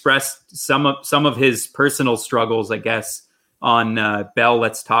expressed some of his personal struggles, I guess, on Bell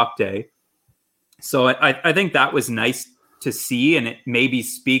Let's Talk Day. So I think that was nice to see, and it maybe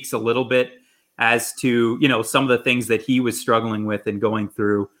speaks a little bit as to, some of the things that he was struggling with and going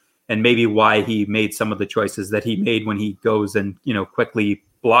through, and maybe why he made some of the choices that he made when he goes and, quickly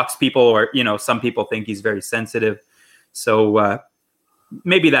blocks people, or, some people think he's very sensitive. So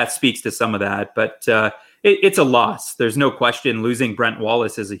maybe that speaks to some of that, but it's a loss. There's no question. Losing Brent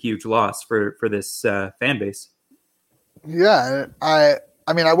Wallace is a huge loss for this fan base. Yeah.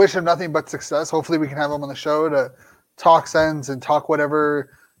 I mean, I wish him nothing but success. Hopefully we can have him on the show to talk Sens and talk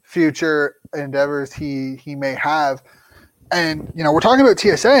whatever future endeavors he may have. And, we're talking about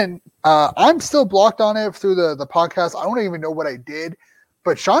TSN. I'm still blocked on it through the podcast. I don't even know what I did,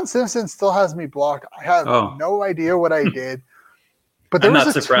 but Sean Simpson still has me blocked. I have no idea what I did. But I'm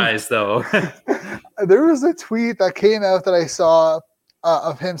not surprised, though. There was a tweet that came out that I saw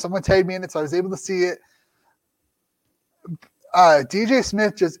of him. Someone tagged me in it, so I was able to see it. DJ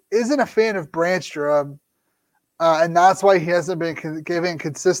Smith just isn't a fan of Brandstrom, and that's why he hasn't been given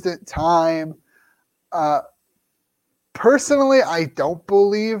consistent time. Personally, I don't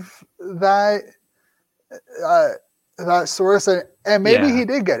believe that that source, and maybe he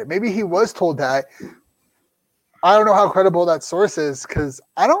did get it. Maybe he was told that. I don't know how credible that source is, because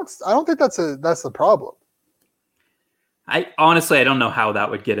I don't think that's the problem. I don't know how that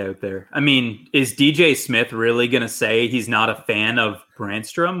would get out there. I mean, is DJ Smith really going to say he's not a fan of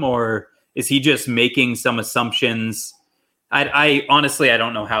Brandstrom, or is he just making some assumptions? I honestly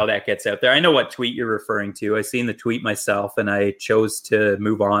don't know how that gets out there. I know what tweet you're referring to. I seen the tweet myself, and I chose to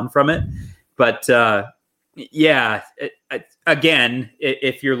move on from it. But again,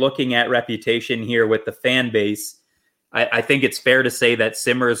 if you're looking at reputation here with the fan base, I think it's fair to say that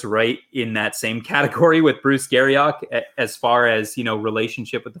Simmer's right in that same category with Bruce Garriock as far as,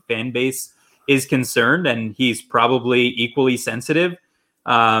 relationship with the fan base is concerned, and he's probably equally sensitive.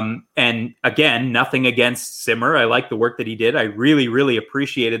 And again, nothing against Simmer. I like the work that he did. I really, really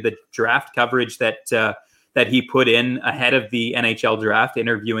appreciated the draft coverage that he put in ahead of the NHL draft,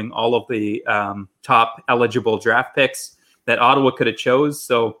 interviewing all of the top eligible draft picks that Ottawa could have chose.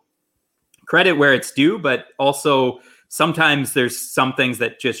 So credit where it's due, but also sometimes there's some things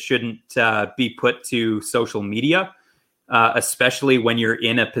that just shouldn't be put to social media, especially when you're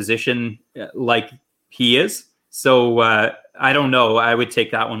in a position like he is. So I don't know. I would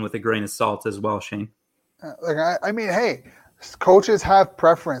take that one with a grain of salt as well, Shane. I mean, hey, coaches have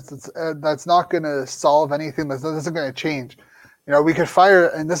preference. That's not going to solve anything. That isn't going to change. We could fire,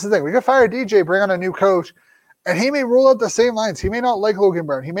 and this is the thing, we could fire DJ, bring on a new coach, and he may roll out the same lines. He may not like Logan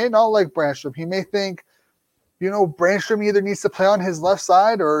Brown. He may not like Brandstrom. He may think, Brandstrom either needs to play on his left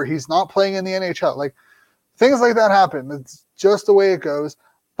side or he's not playing in the NHL. Like, things like that happen. It's just the way it goes.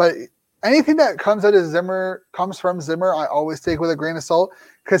 But anything that comes from Zimmer, I always take with a grain of salt,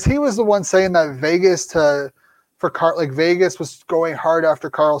 because he was the one saying that Vegas was going hard after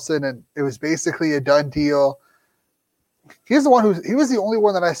Karlsson, and it was basically a done deal. He was the only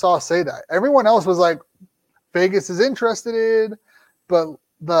one that I saw say that. Everyone else was like, Vegas is interested in, but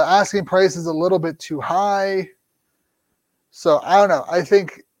the asking price is a little bit too high. So I don't know. I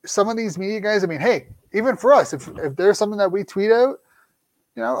think some of these media guys, I mean, hey, even for us, if there's something that we tweet out,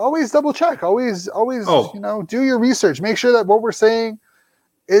 always double check, always, do your research. Make sure that what we're saying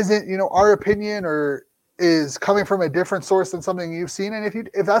isn't, our opinion or is coming from a different source than something you've seen. And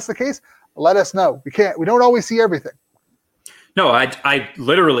if that's the case, let us know. We don't always see everything. No, I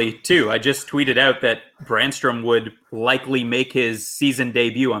literally too. I just tweeted out that Brandstrom would likely make his season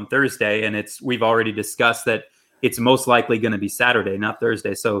debut on Thursday, and we've already discussed that it's most likely going to be Saturday, not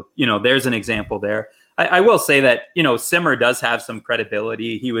Thursday. So, there's an example there. I will say that, Simmer does have some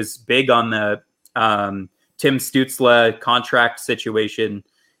credibility. He was big on the Tim Stützle contract situation.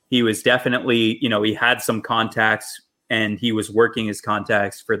 He was definitely, he had some contacts, and he was working his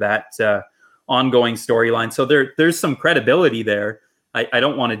contacts for that ongoing storyline. So there's some credibility there. I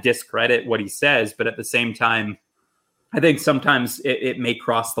don't want to discredit what he says, but at the same time, I think sometimes it may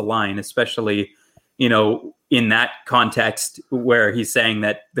cross the line, especially, in that context where he's saying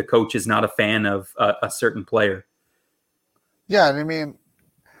that the coach is not a fan of a certain player. Yeah. I mean,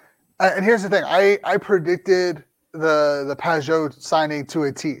 and here's the thing. I predicted the Pajot signing to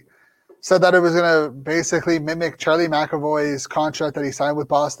a T. said that it was going to basically mimic Charlie McAvoy's contract that he signed with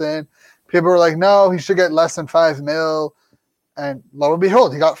Boston. People were like, no, he should get less than $5 million. And lo and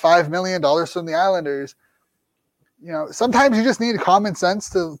behold, he got $5 million from the Islanders. You know, sometimes you just need common sense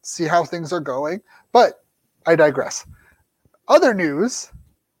to see how things are going. But I digress. Other news,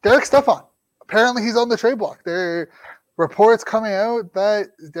 Derek Stepan. Apparently he's on the trade block. There are reports coming out that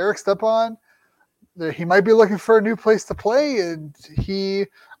Derek Stepan, he might be looking for a new place to play, and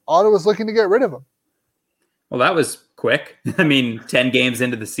Ottawa's looking to get rid of him. Well, that was quick. I mean, 10 games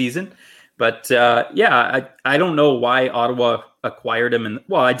into the season. But, I don't know why Ottawa acquired him.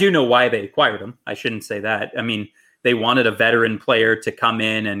 Well, I do know why they acquired him. I shouldn't say that. I mean, they wanted a veteran player to come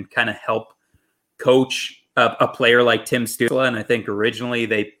in and kind of help coach a player like Tim Stützle. And I think originally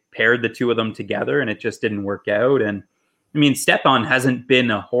they paired the two of them together and it just didn't work out. And I mean, Stepan hasn't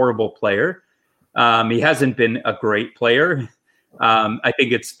been a horrible player. He hasn't been a great player. I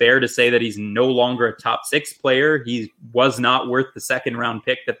think it's fair to say that he's no longer a top 6 player. He was not worth the second round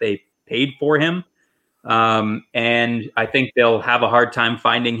pick that they paid for him. And I think they'll have a hard time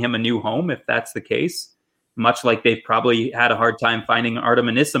finding him a new home if that's the case, much like they've probably had a hard time finding Artem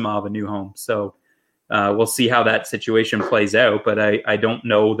Anisimov a new home. So we'll see how that situation plays out, but I don't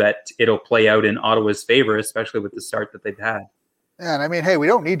know that it'll play out in Ottawa's favor, especially with the start that they've had. Yeah, and I mean, hey, we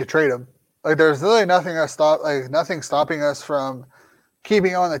don't need to trade him. Like, there's really nothing stopping us from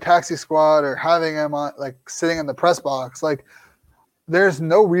keeping him on the taxi squad or having him on, like, sitting in the press box. Like, there's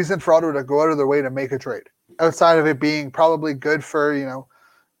no reason for Ottawa to go out of their way to make a trade outside of it being probably good for,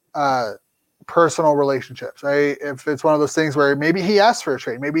 personal relationships, right? If it's one of those things where maybe he asked for a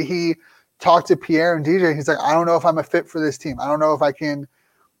trade, maybe he talked to Pierre and DJ. He's like, I don't know if I'm a fit for this team. I don't know if I can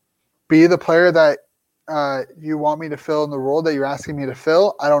be the player that you want me to fill in the role that you're asking me to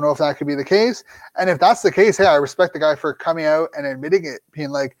fill. I don't know if that could be the case. And if that's the case, hey, I respect the guy for coming out and admitting it,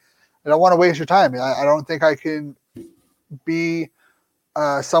 being like, I don't want to waste your time. I don't think I can be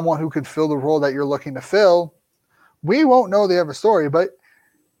someone who could fill the role that you're looking to fill. We won't know the other story, but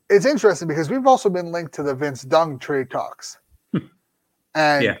it's interesting because we've also been linked to the Vince Dunn trade talks.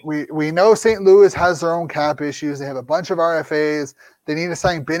 And we know St. Louis has their own cap issues. They have a bunch of RFAs. They need to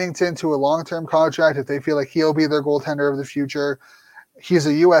sign Binnington to a long-term contract if they feel like he'll be their goaltender of the future. He's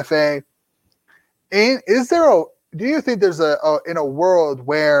a UFA. And do you think there's in a world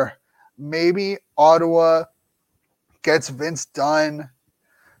where maybe Ottawa gets Vince Dunn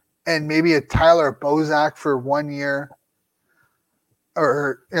and maybe a Tyler Bozak for 1 year?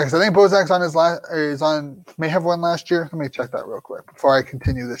 Because I think Bozak's on may have one last year. Let me check that real quick before I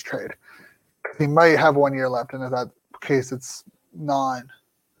continue this trade. He might have 1 year left, and in that case, it's non.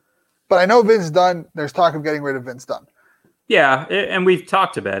 But I know Vince Dunn. There's talk of getting rid of Vince Dunn. Yeah, and we've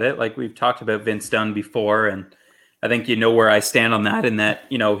talked about it. Like, we've talked about Vince Dunn before, and I think you know where I stand on that. In that,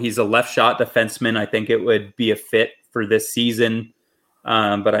 he's a left shot defenseman. I think it would be a fit for this season,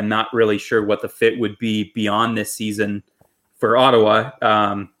 but I'm not really sure what the fit would be beyond this season for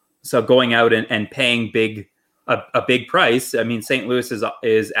Ottawa. So going out and paying a big price. I mean, St. Louis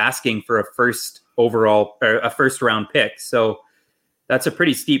is asking for a first round pick. So that's a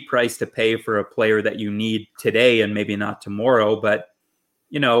pretty steep price to pay for a player that you need today and maybe not tomorrow. But,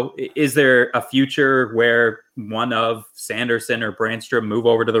 is there a future where one of Sanderson or Brandstrom move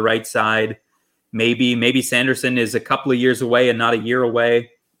over to the right side? Maybe Sanderson is a couple of years away and not a year away.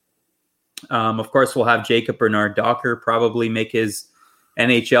 Of course, we'll have Jacob Bernard-Docker probably make his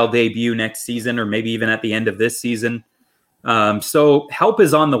NHL debut next season, or maybe even at the end of this season. So help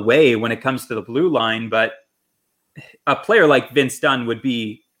is on the way when it comes to the blue line, but a player like Vince Dunn would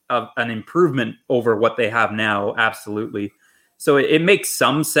be an improvement over what they have now. Absolutely. So it makes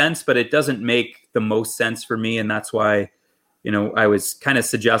some sense, but it doesn't make the most sense for me. And that's why, I was kind of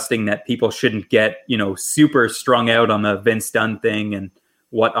suggesting that people shouldn't get, super strung out on the Vince Dunn thing and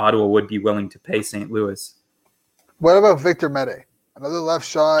what Ottawa would be willing to pay St. Louis. What about Victor Mete? Another left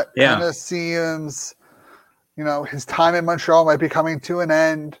shot. Yeah. Kind of seems, his time in Montreal might be coming to an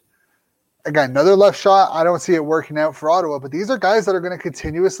end. Again, another left shot. I don't see it working out for Ottawa, but these are guys that are going to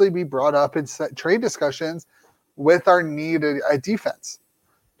continuously be brought up in trade discussions with our need at defense.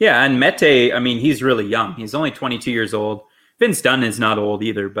 Yeah, and Mete, I mean, he's really young. He's only 22 years old. Vince Dunn is not old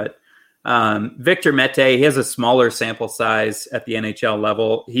either, but Victor Mete, he has a smaller sample size at the NHL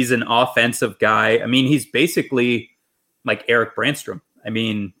level. He's an offensive guy. I mean, he's basically like Erik Brandstrom. I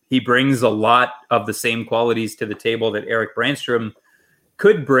mean, he brings a lot of the same qualities to the table that Erik Brandstrom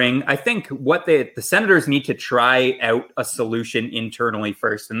could bring. I think what the Senators need to try out a solution internally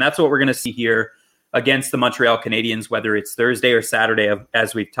first. And that's what we're going to see here against the Montreal Canadiens, whether it's Thursday or Saturday,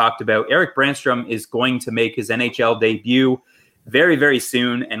 as we've talked about. Erik Brandstrom is going to make his NHL debut. very, very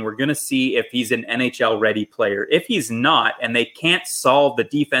soon, and we're going to see if he's an NHL-ready player. If he's not, and they can't solve the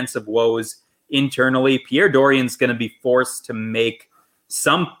defensive woes internally, Pierre Dorian's going to be forced to make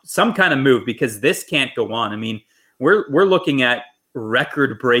some kind of move, because this can't go on. I mean, we're looking at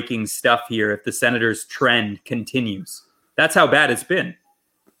record-breaking stuff here if the Senators' trend continues. That's how bad it's been.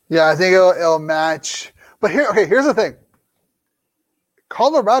 Yeah, I think it'll match. But here's the thing.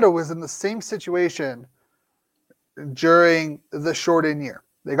 Colorado was in the same situation during the shortened year.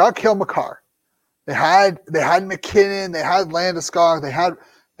 They got Cale Makar. They had McKinnon. They had Landeskog.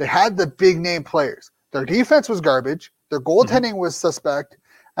 They had the big name players. Their defense was garbage. Their goaltending was suspect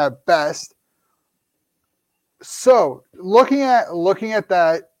at best. So looking at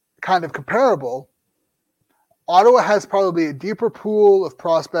that kind of comparable, Ottawa has probably a deeper pool of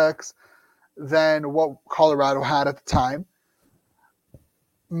prospects than what Colorado had at the time.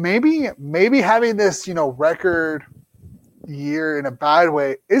 Maybe having this, record year in a bad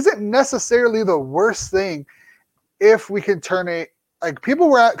way isn't necessarily the worst thing if we can turn it, like people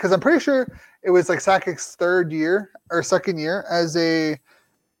were at, because I'm pretty sure it was like Sakic's second year as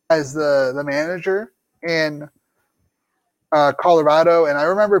the manager in Colorado, and I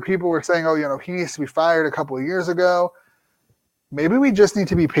remember people were saying, he needs to be fired a couple of years ago. Maybe we just need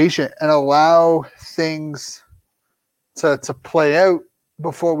to be patient and allow things to play out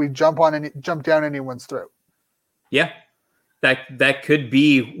before we jump down anyone's throat. Yeah, that could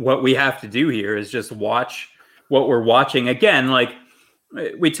be what we have to do here, is just watch what we're watching. Again, like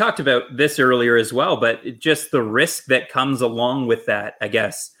we talked about this earlier as well, but just the risk that comes along with that, I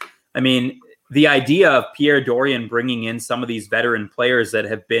guess. I mean, the idea of Pierre Dorian bringing in some of these veteran players that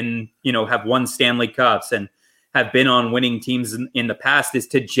have been, have won Stanley Cups and have been on winning teams in the past is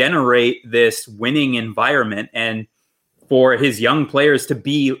to generate this winning environment and for his young players to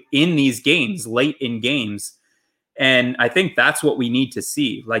be in these games, late in games. And I think that's what we need to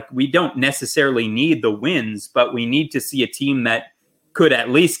see. Like, we don't necessarily need the wins, but we need to see a team that could at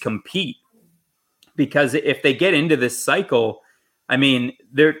least compete. Because if they get into this cycle, I mean,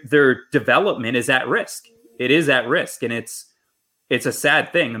 their development is at risk. It is at risk, and it's a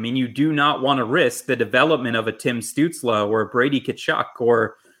sad thing. I mean, you do not want to risk the development of a Tim Stützle or a Brady Tkachuk,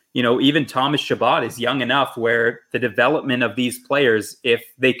 or even Thomas Chabot is young enough where the development of these players, if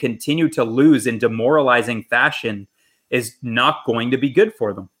they continue to lose in demoralizing fashion, is not going to be good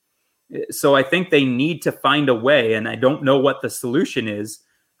for them. So I think they need to find a way, and I don't know what the solution is.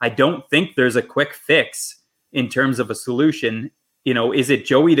 I don't think there's a quick fix in terms of a solution. Is it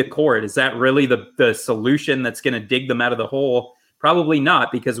Joey Daccord? Is that really the solution that's going to dig them out of the hole? Probably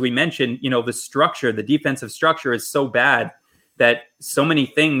not, because we mentioned, the defensive structure is so bad that so many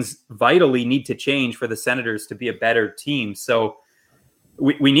things vitally need to change for the Senators to be a better team. So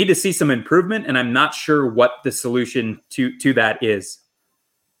we need to see some improvement, and I'm not sure what the solution to that is.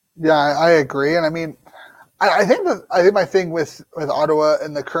 Yeah, I agree. And I mean, I think my thing with Ottawa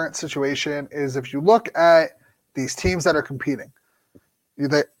in the current situation is, if you look at these teams that are competing,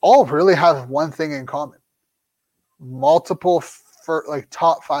 they all really have one thing in common: multiple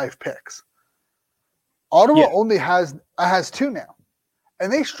top 5 picks. Ottawa only has two now,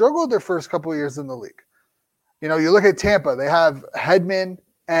 and they struggled their first couple of years in the league. You look at Tampa; they have Hedman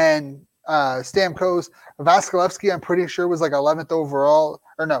and Stamkos. Vasilevsky, I'm pretty sure, was like 11th overall,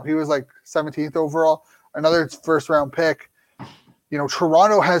 or no, he was like 17th overall. Another first round pick.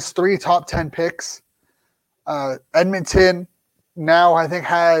 Toronto has 3 top 10 picks. Edmonton now I think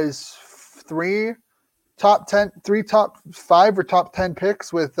has 3 top 5 or top 10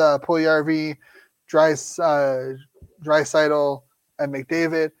 picks with Puljujarvi, Draisaitl, and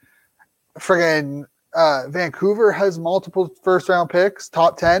McDavid. Friggin' Vancouver has multiple first round picks,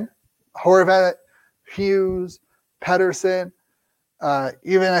 top 10. Horvat, Hughes, Pettersson,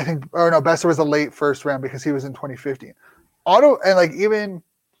 even I think, Besser was a late first round because he was in 2015. And even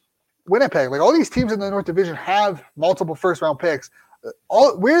Winnipeg, all these teams in the North Division have multiple first round picks.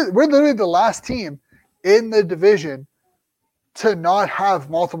 We're literally the last team in the division to not have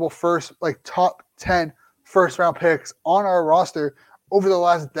multiple top 10 first round picks on our roster over the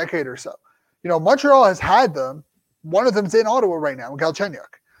last decade or so. Montreal has had them. One of them's in Ottawa right now,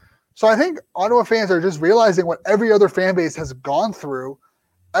 Galchenyuk. So I think Ottawa fans are just realizing what every other fan base has gone through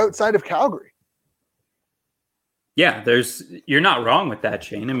outside of Calgary. Yeah, you're not wrong with that,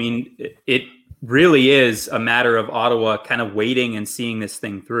 Shane. I mean, it really is a matter of Ottawa kind of waiting and seeing this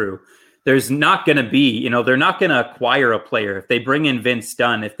thing through. There's not going to be, they're not going to acquire a player. If they bring in Vince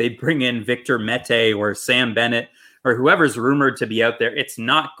Dunn, if they bring in Victor Mete or Sam Bennett or whoever's rumored to be out there, it's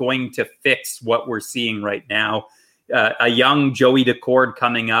not going to fix what we're seeing right now. a young Joey Decord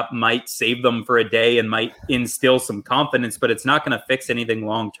coming up might save them for a day and might instill some confidence, but it's not going to fix anything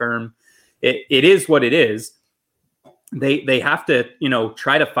long term. It is what it is. They have to,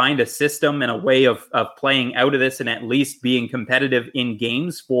 try to find a system and a way of playing out of this and at least being competitive in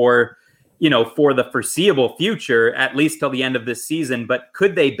games for the foreseeable future, at least till the end of this season. But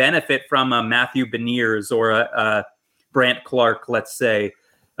could they benefit from a Matthew Beniers or a Brandt Clark, let's say,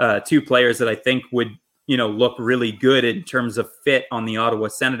 two players that I think would, look really good in terms of fit on the Ottawa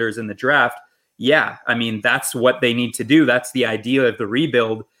Senators in the draft? Yeah, I mean, that's what they need to do. That's the idea of the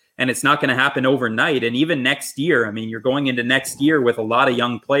rebuild. And it's not going to happen overnight. And even next year, I mean, you're going into next year with a lot of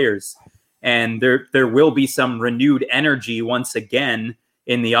young players. And there will be some renewed energy once again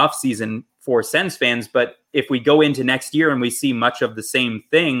in the offseason for Sens fans. But if we go into next year and we see much of the same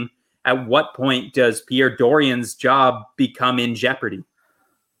thing, at what point does Pierre Dorian's job become in jeopardy?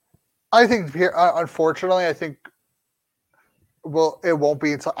 I think, unfortunately, it won't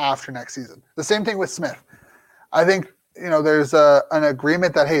be until after next season. The same thing with Smith. I think, there's an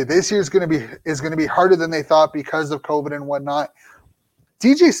agreement that, hey, this year is going to be harder than they thought because of COVID and whatnot.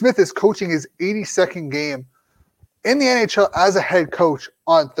 DJ Smith is coaching his 82nd game in the NHL as a head coach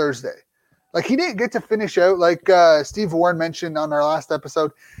on Thursday. Like, he didn't get to finish out, like Steve Warren mentioned on our last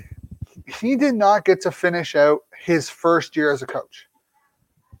episode. He did not get to finish out his first year as a coach.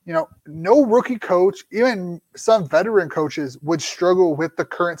 No rookie coach, even some veteran coaches, would struggle with the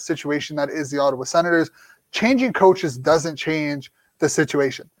current situation that is the Ottawa Senators. Changing coaches doesn't change the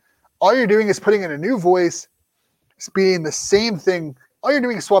situation. All you're doing is putting in a new voice, being the same thing. All you're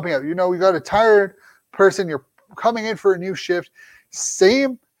doing is swapping out. You got a tired person, you're coming in for a new shift,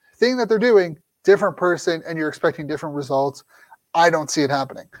 same thing that they're doing, different person, and you're expecting different results. I don't see it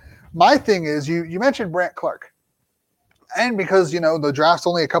happening. My thing is, you mentioned Brandt Clark. And because, the draft's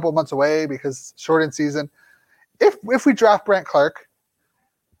only a couple of months away because shortened season, if we draft Brandt Clark,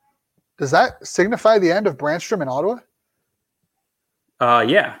 does that signify the end of Brandstrom in Ottawa?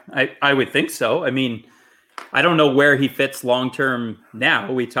 Yeah, I would think so. I mean, I don't know where he fits long-term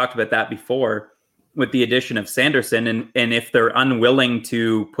now. We talked about that before with the addition of Sanderson. And if they're unwilling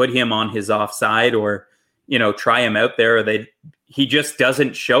to put him on his offside or, try him out there, or he just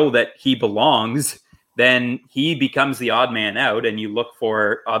doesn't show that he belongs, then he becomes the odd man out. And you look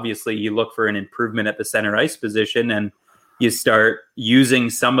for an improvement at the center ice position, and you start using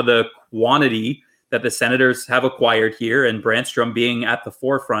some of the quantity that the Senators have acquired here, and Brandstrom being at the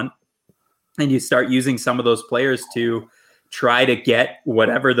forefront, and you start using some of those players to try to get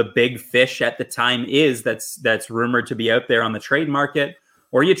whatever the big fish at the time is that's rumored to be out there on the trade market,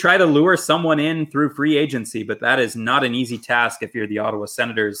 or you try to lure someone in through free agency. But that is not an easy task if you're the Ottawa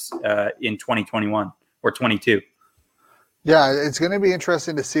Senators in 2021 or 22. Yeah, it's going to be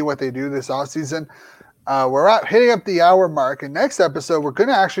interesting to see what they do this offseason. We're hitting up the hour mark, and next episode we're going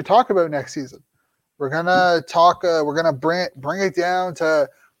to actually talk about next season. We're going to talk. We're going to bring it down to.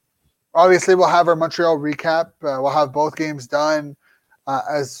 Obviously, we'll have our Montreal recap. We'll have both games done.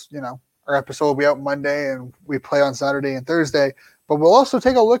 As our episode will be out Monday, and we play on Saturday and Thursday. But we'll also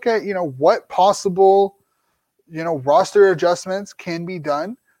take a look at what possible roster adjustments can be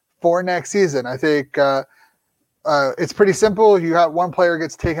done for next season. I think. It's pretty simple. You have one player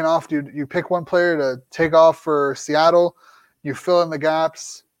gets taken off. You pick one player to take off for Seattle. You fill in the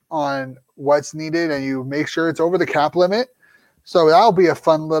gaps on what's needed, and you make sure it's over the cap limit. So that'll be a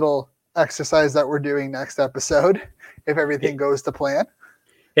fun little exercise that we're doing next episode if everything goes to plan.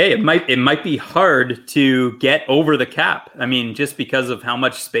 Hey, it might be hard to get over the cap. I mean, just because of how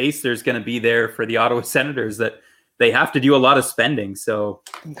much space there's going to be there for the Ottawa Senators, that they have to do a lot of spending. So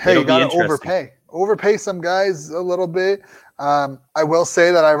hey, you got to overpay some guys a little bit. I will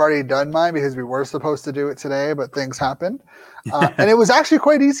say that I've already done mine because we were supposed to do it today, but things happened. And it was actually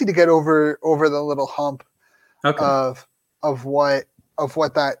quite easy to get over the little hump of what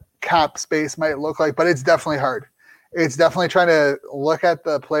that cap space might look like, but it's definitely hard. It's definitely trying to look at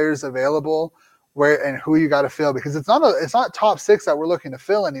the players available where and who you got to fill, because it's not top six that we're looking to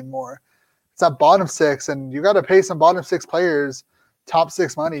fill anymore. It's not bottom six, and you got to pay some bottom six players top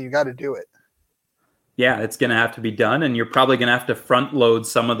six money. You got to do it. Yeah, it's going to have to be done, and you're probably going to have to front load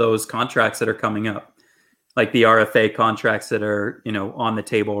some of those contracts that are coming up, like the RFA contracts that are on the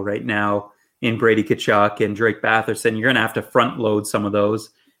table right now in Brady Tkachuk and Drake Batherson. You're going to have to front load some of those,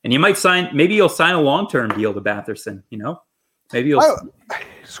 and maybe you'll sign a long-term deal to Batherson. Maybe you'll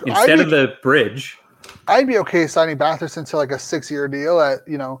instead of the bridge. I'd be okay signing Batherson to like a 6-year deal at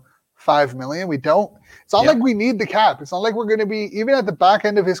 $5 million. We don't. It's not like we need the cap. It's not like we're going to be, even at the back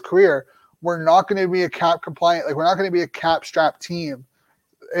end of his career, we're not going to be a cap compliant. Like, we're not going to be a cap strap team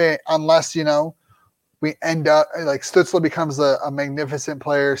unless, we end up like Stützle becomes a magnificent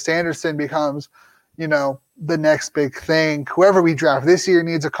player. Sanderson becomes, the next big thing. Whoever we draft this year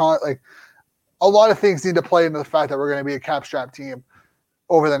needs a lot of things need to play into the fact that we're going to be a cap strap team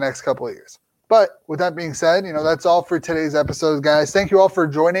over the next couple of years. But with that being said, that's all for today's episode, guys. Thank you all for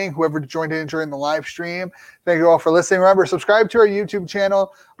joining, whoever joined in during the live stream. Thank you all for listening. Remember, subscribe to our YouTube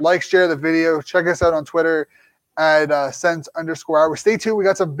channel, share the video. Check us out on Twitter at @Sens_hour. Stay tuned. We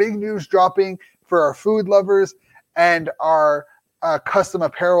got some big news dropping for our food lovers and our custom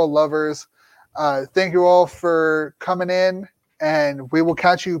apparel lovers. Thank you all for coming in, and we will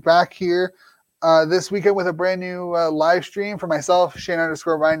catch you back here this weekend with a brand new live stream for myself,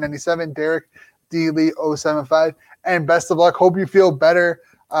 Shane_Ryan97, Derek DLee075, and best of luck. Hope you feel better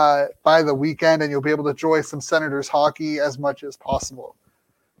by the weekend, and you'll be able to enjoy some Senators hockey as much as possible.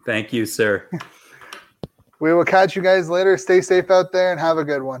 Thank you, sir. We will catch you guys later. Stay safe out there and have a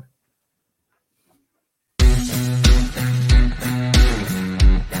good one.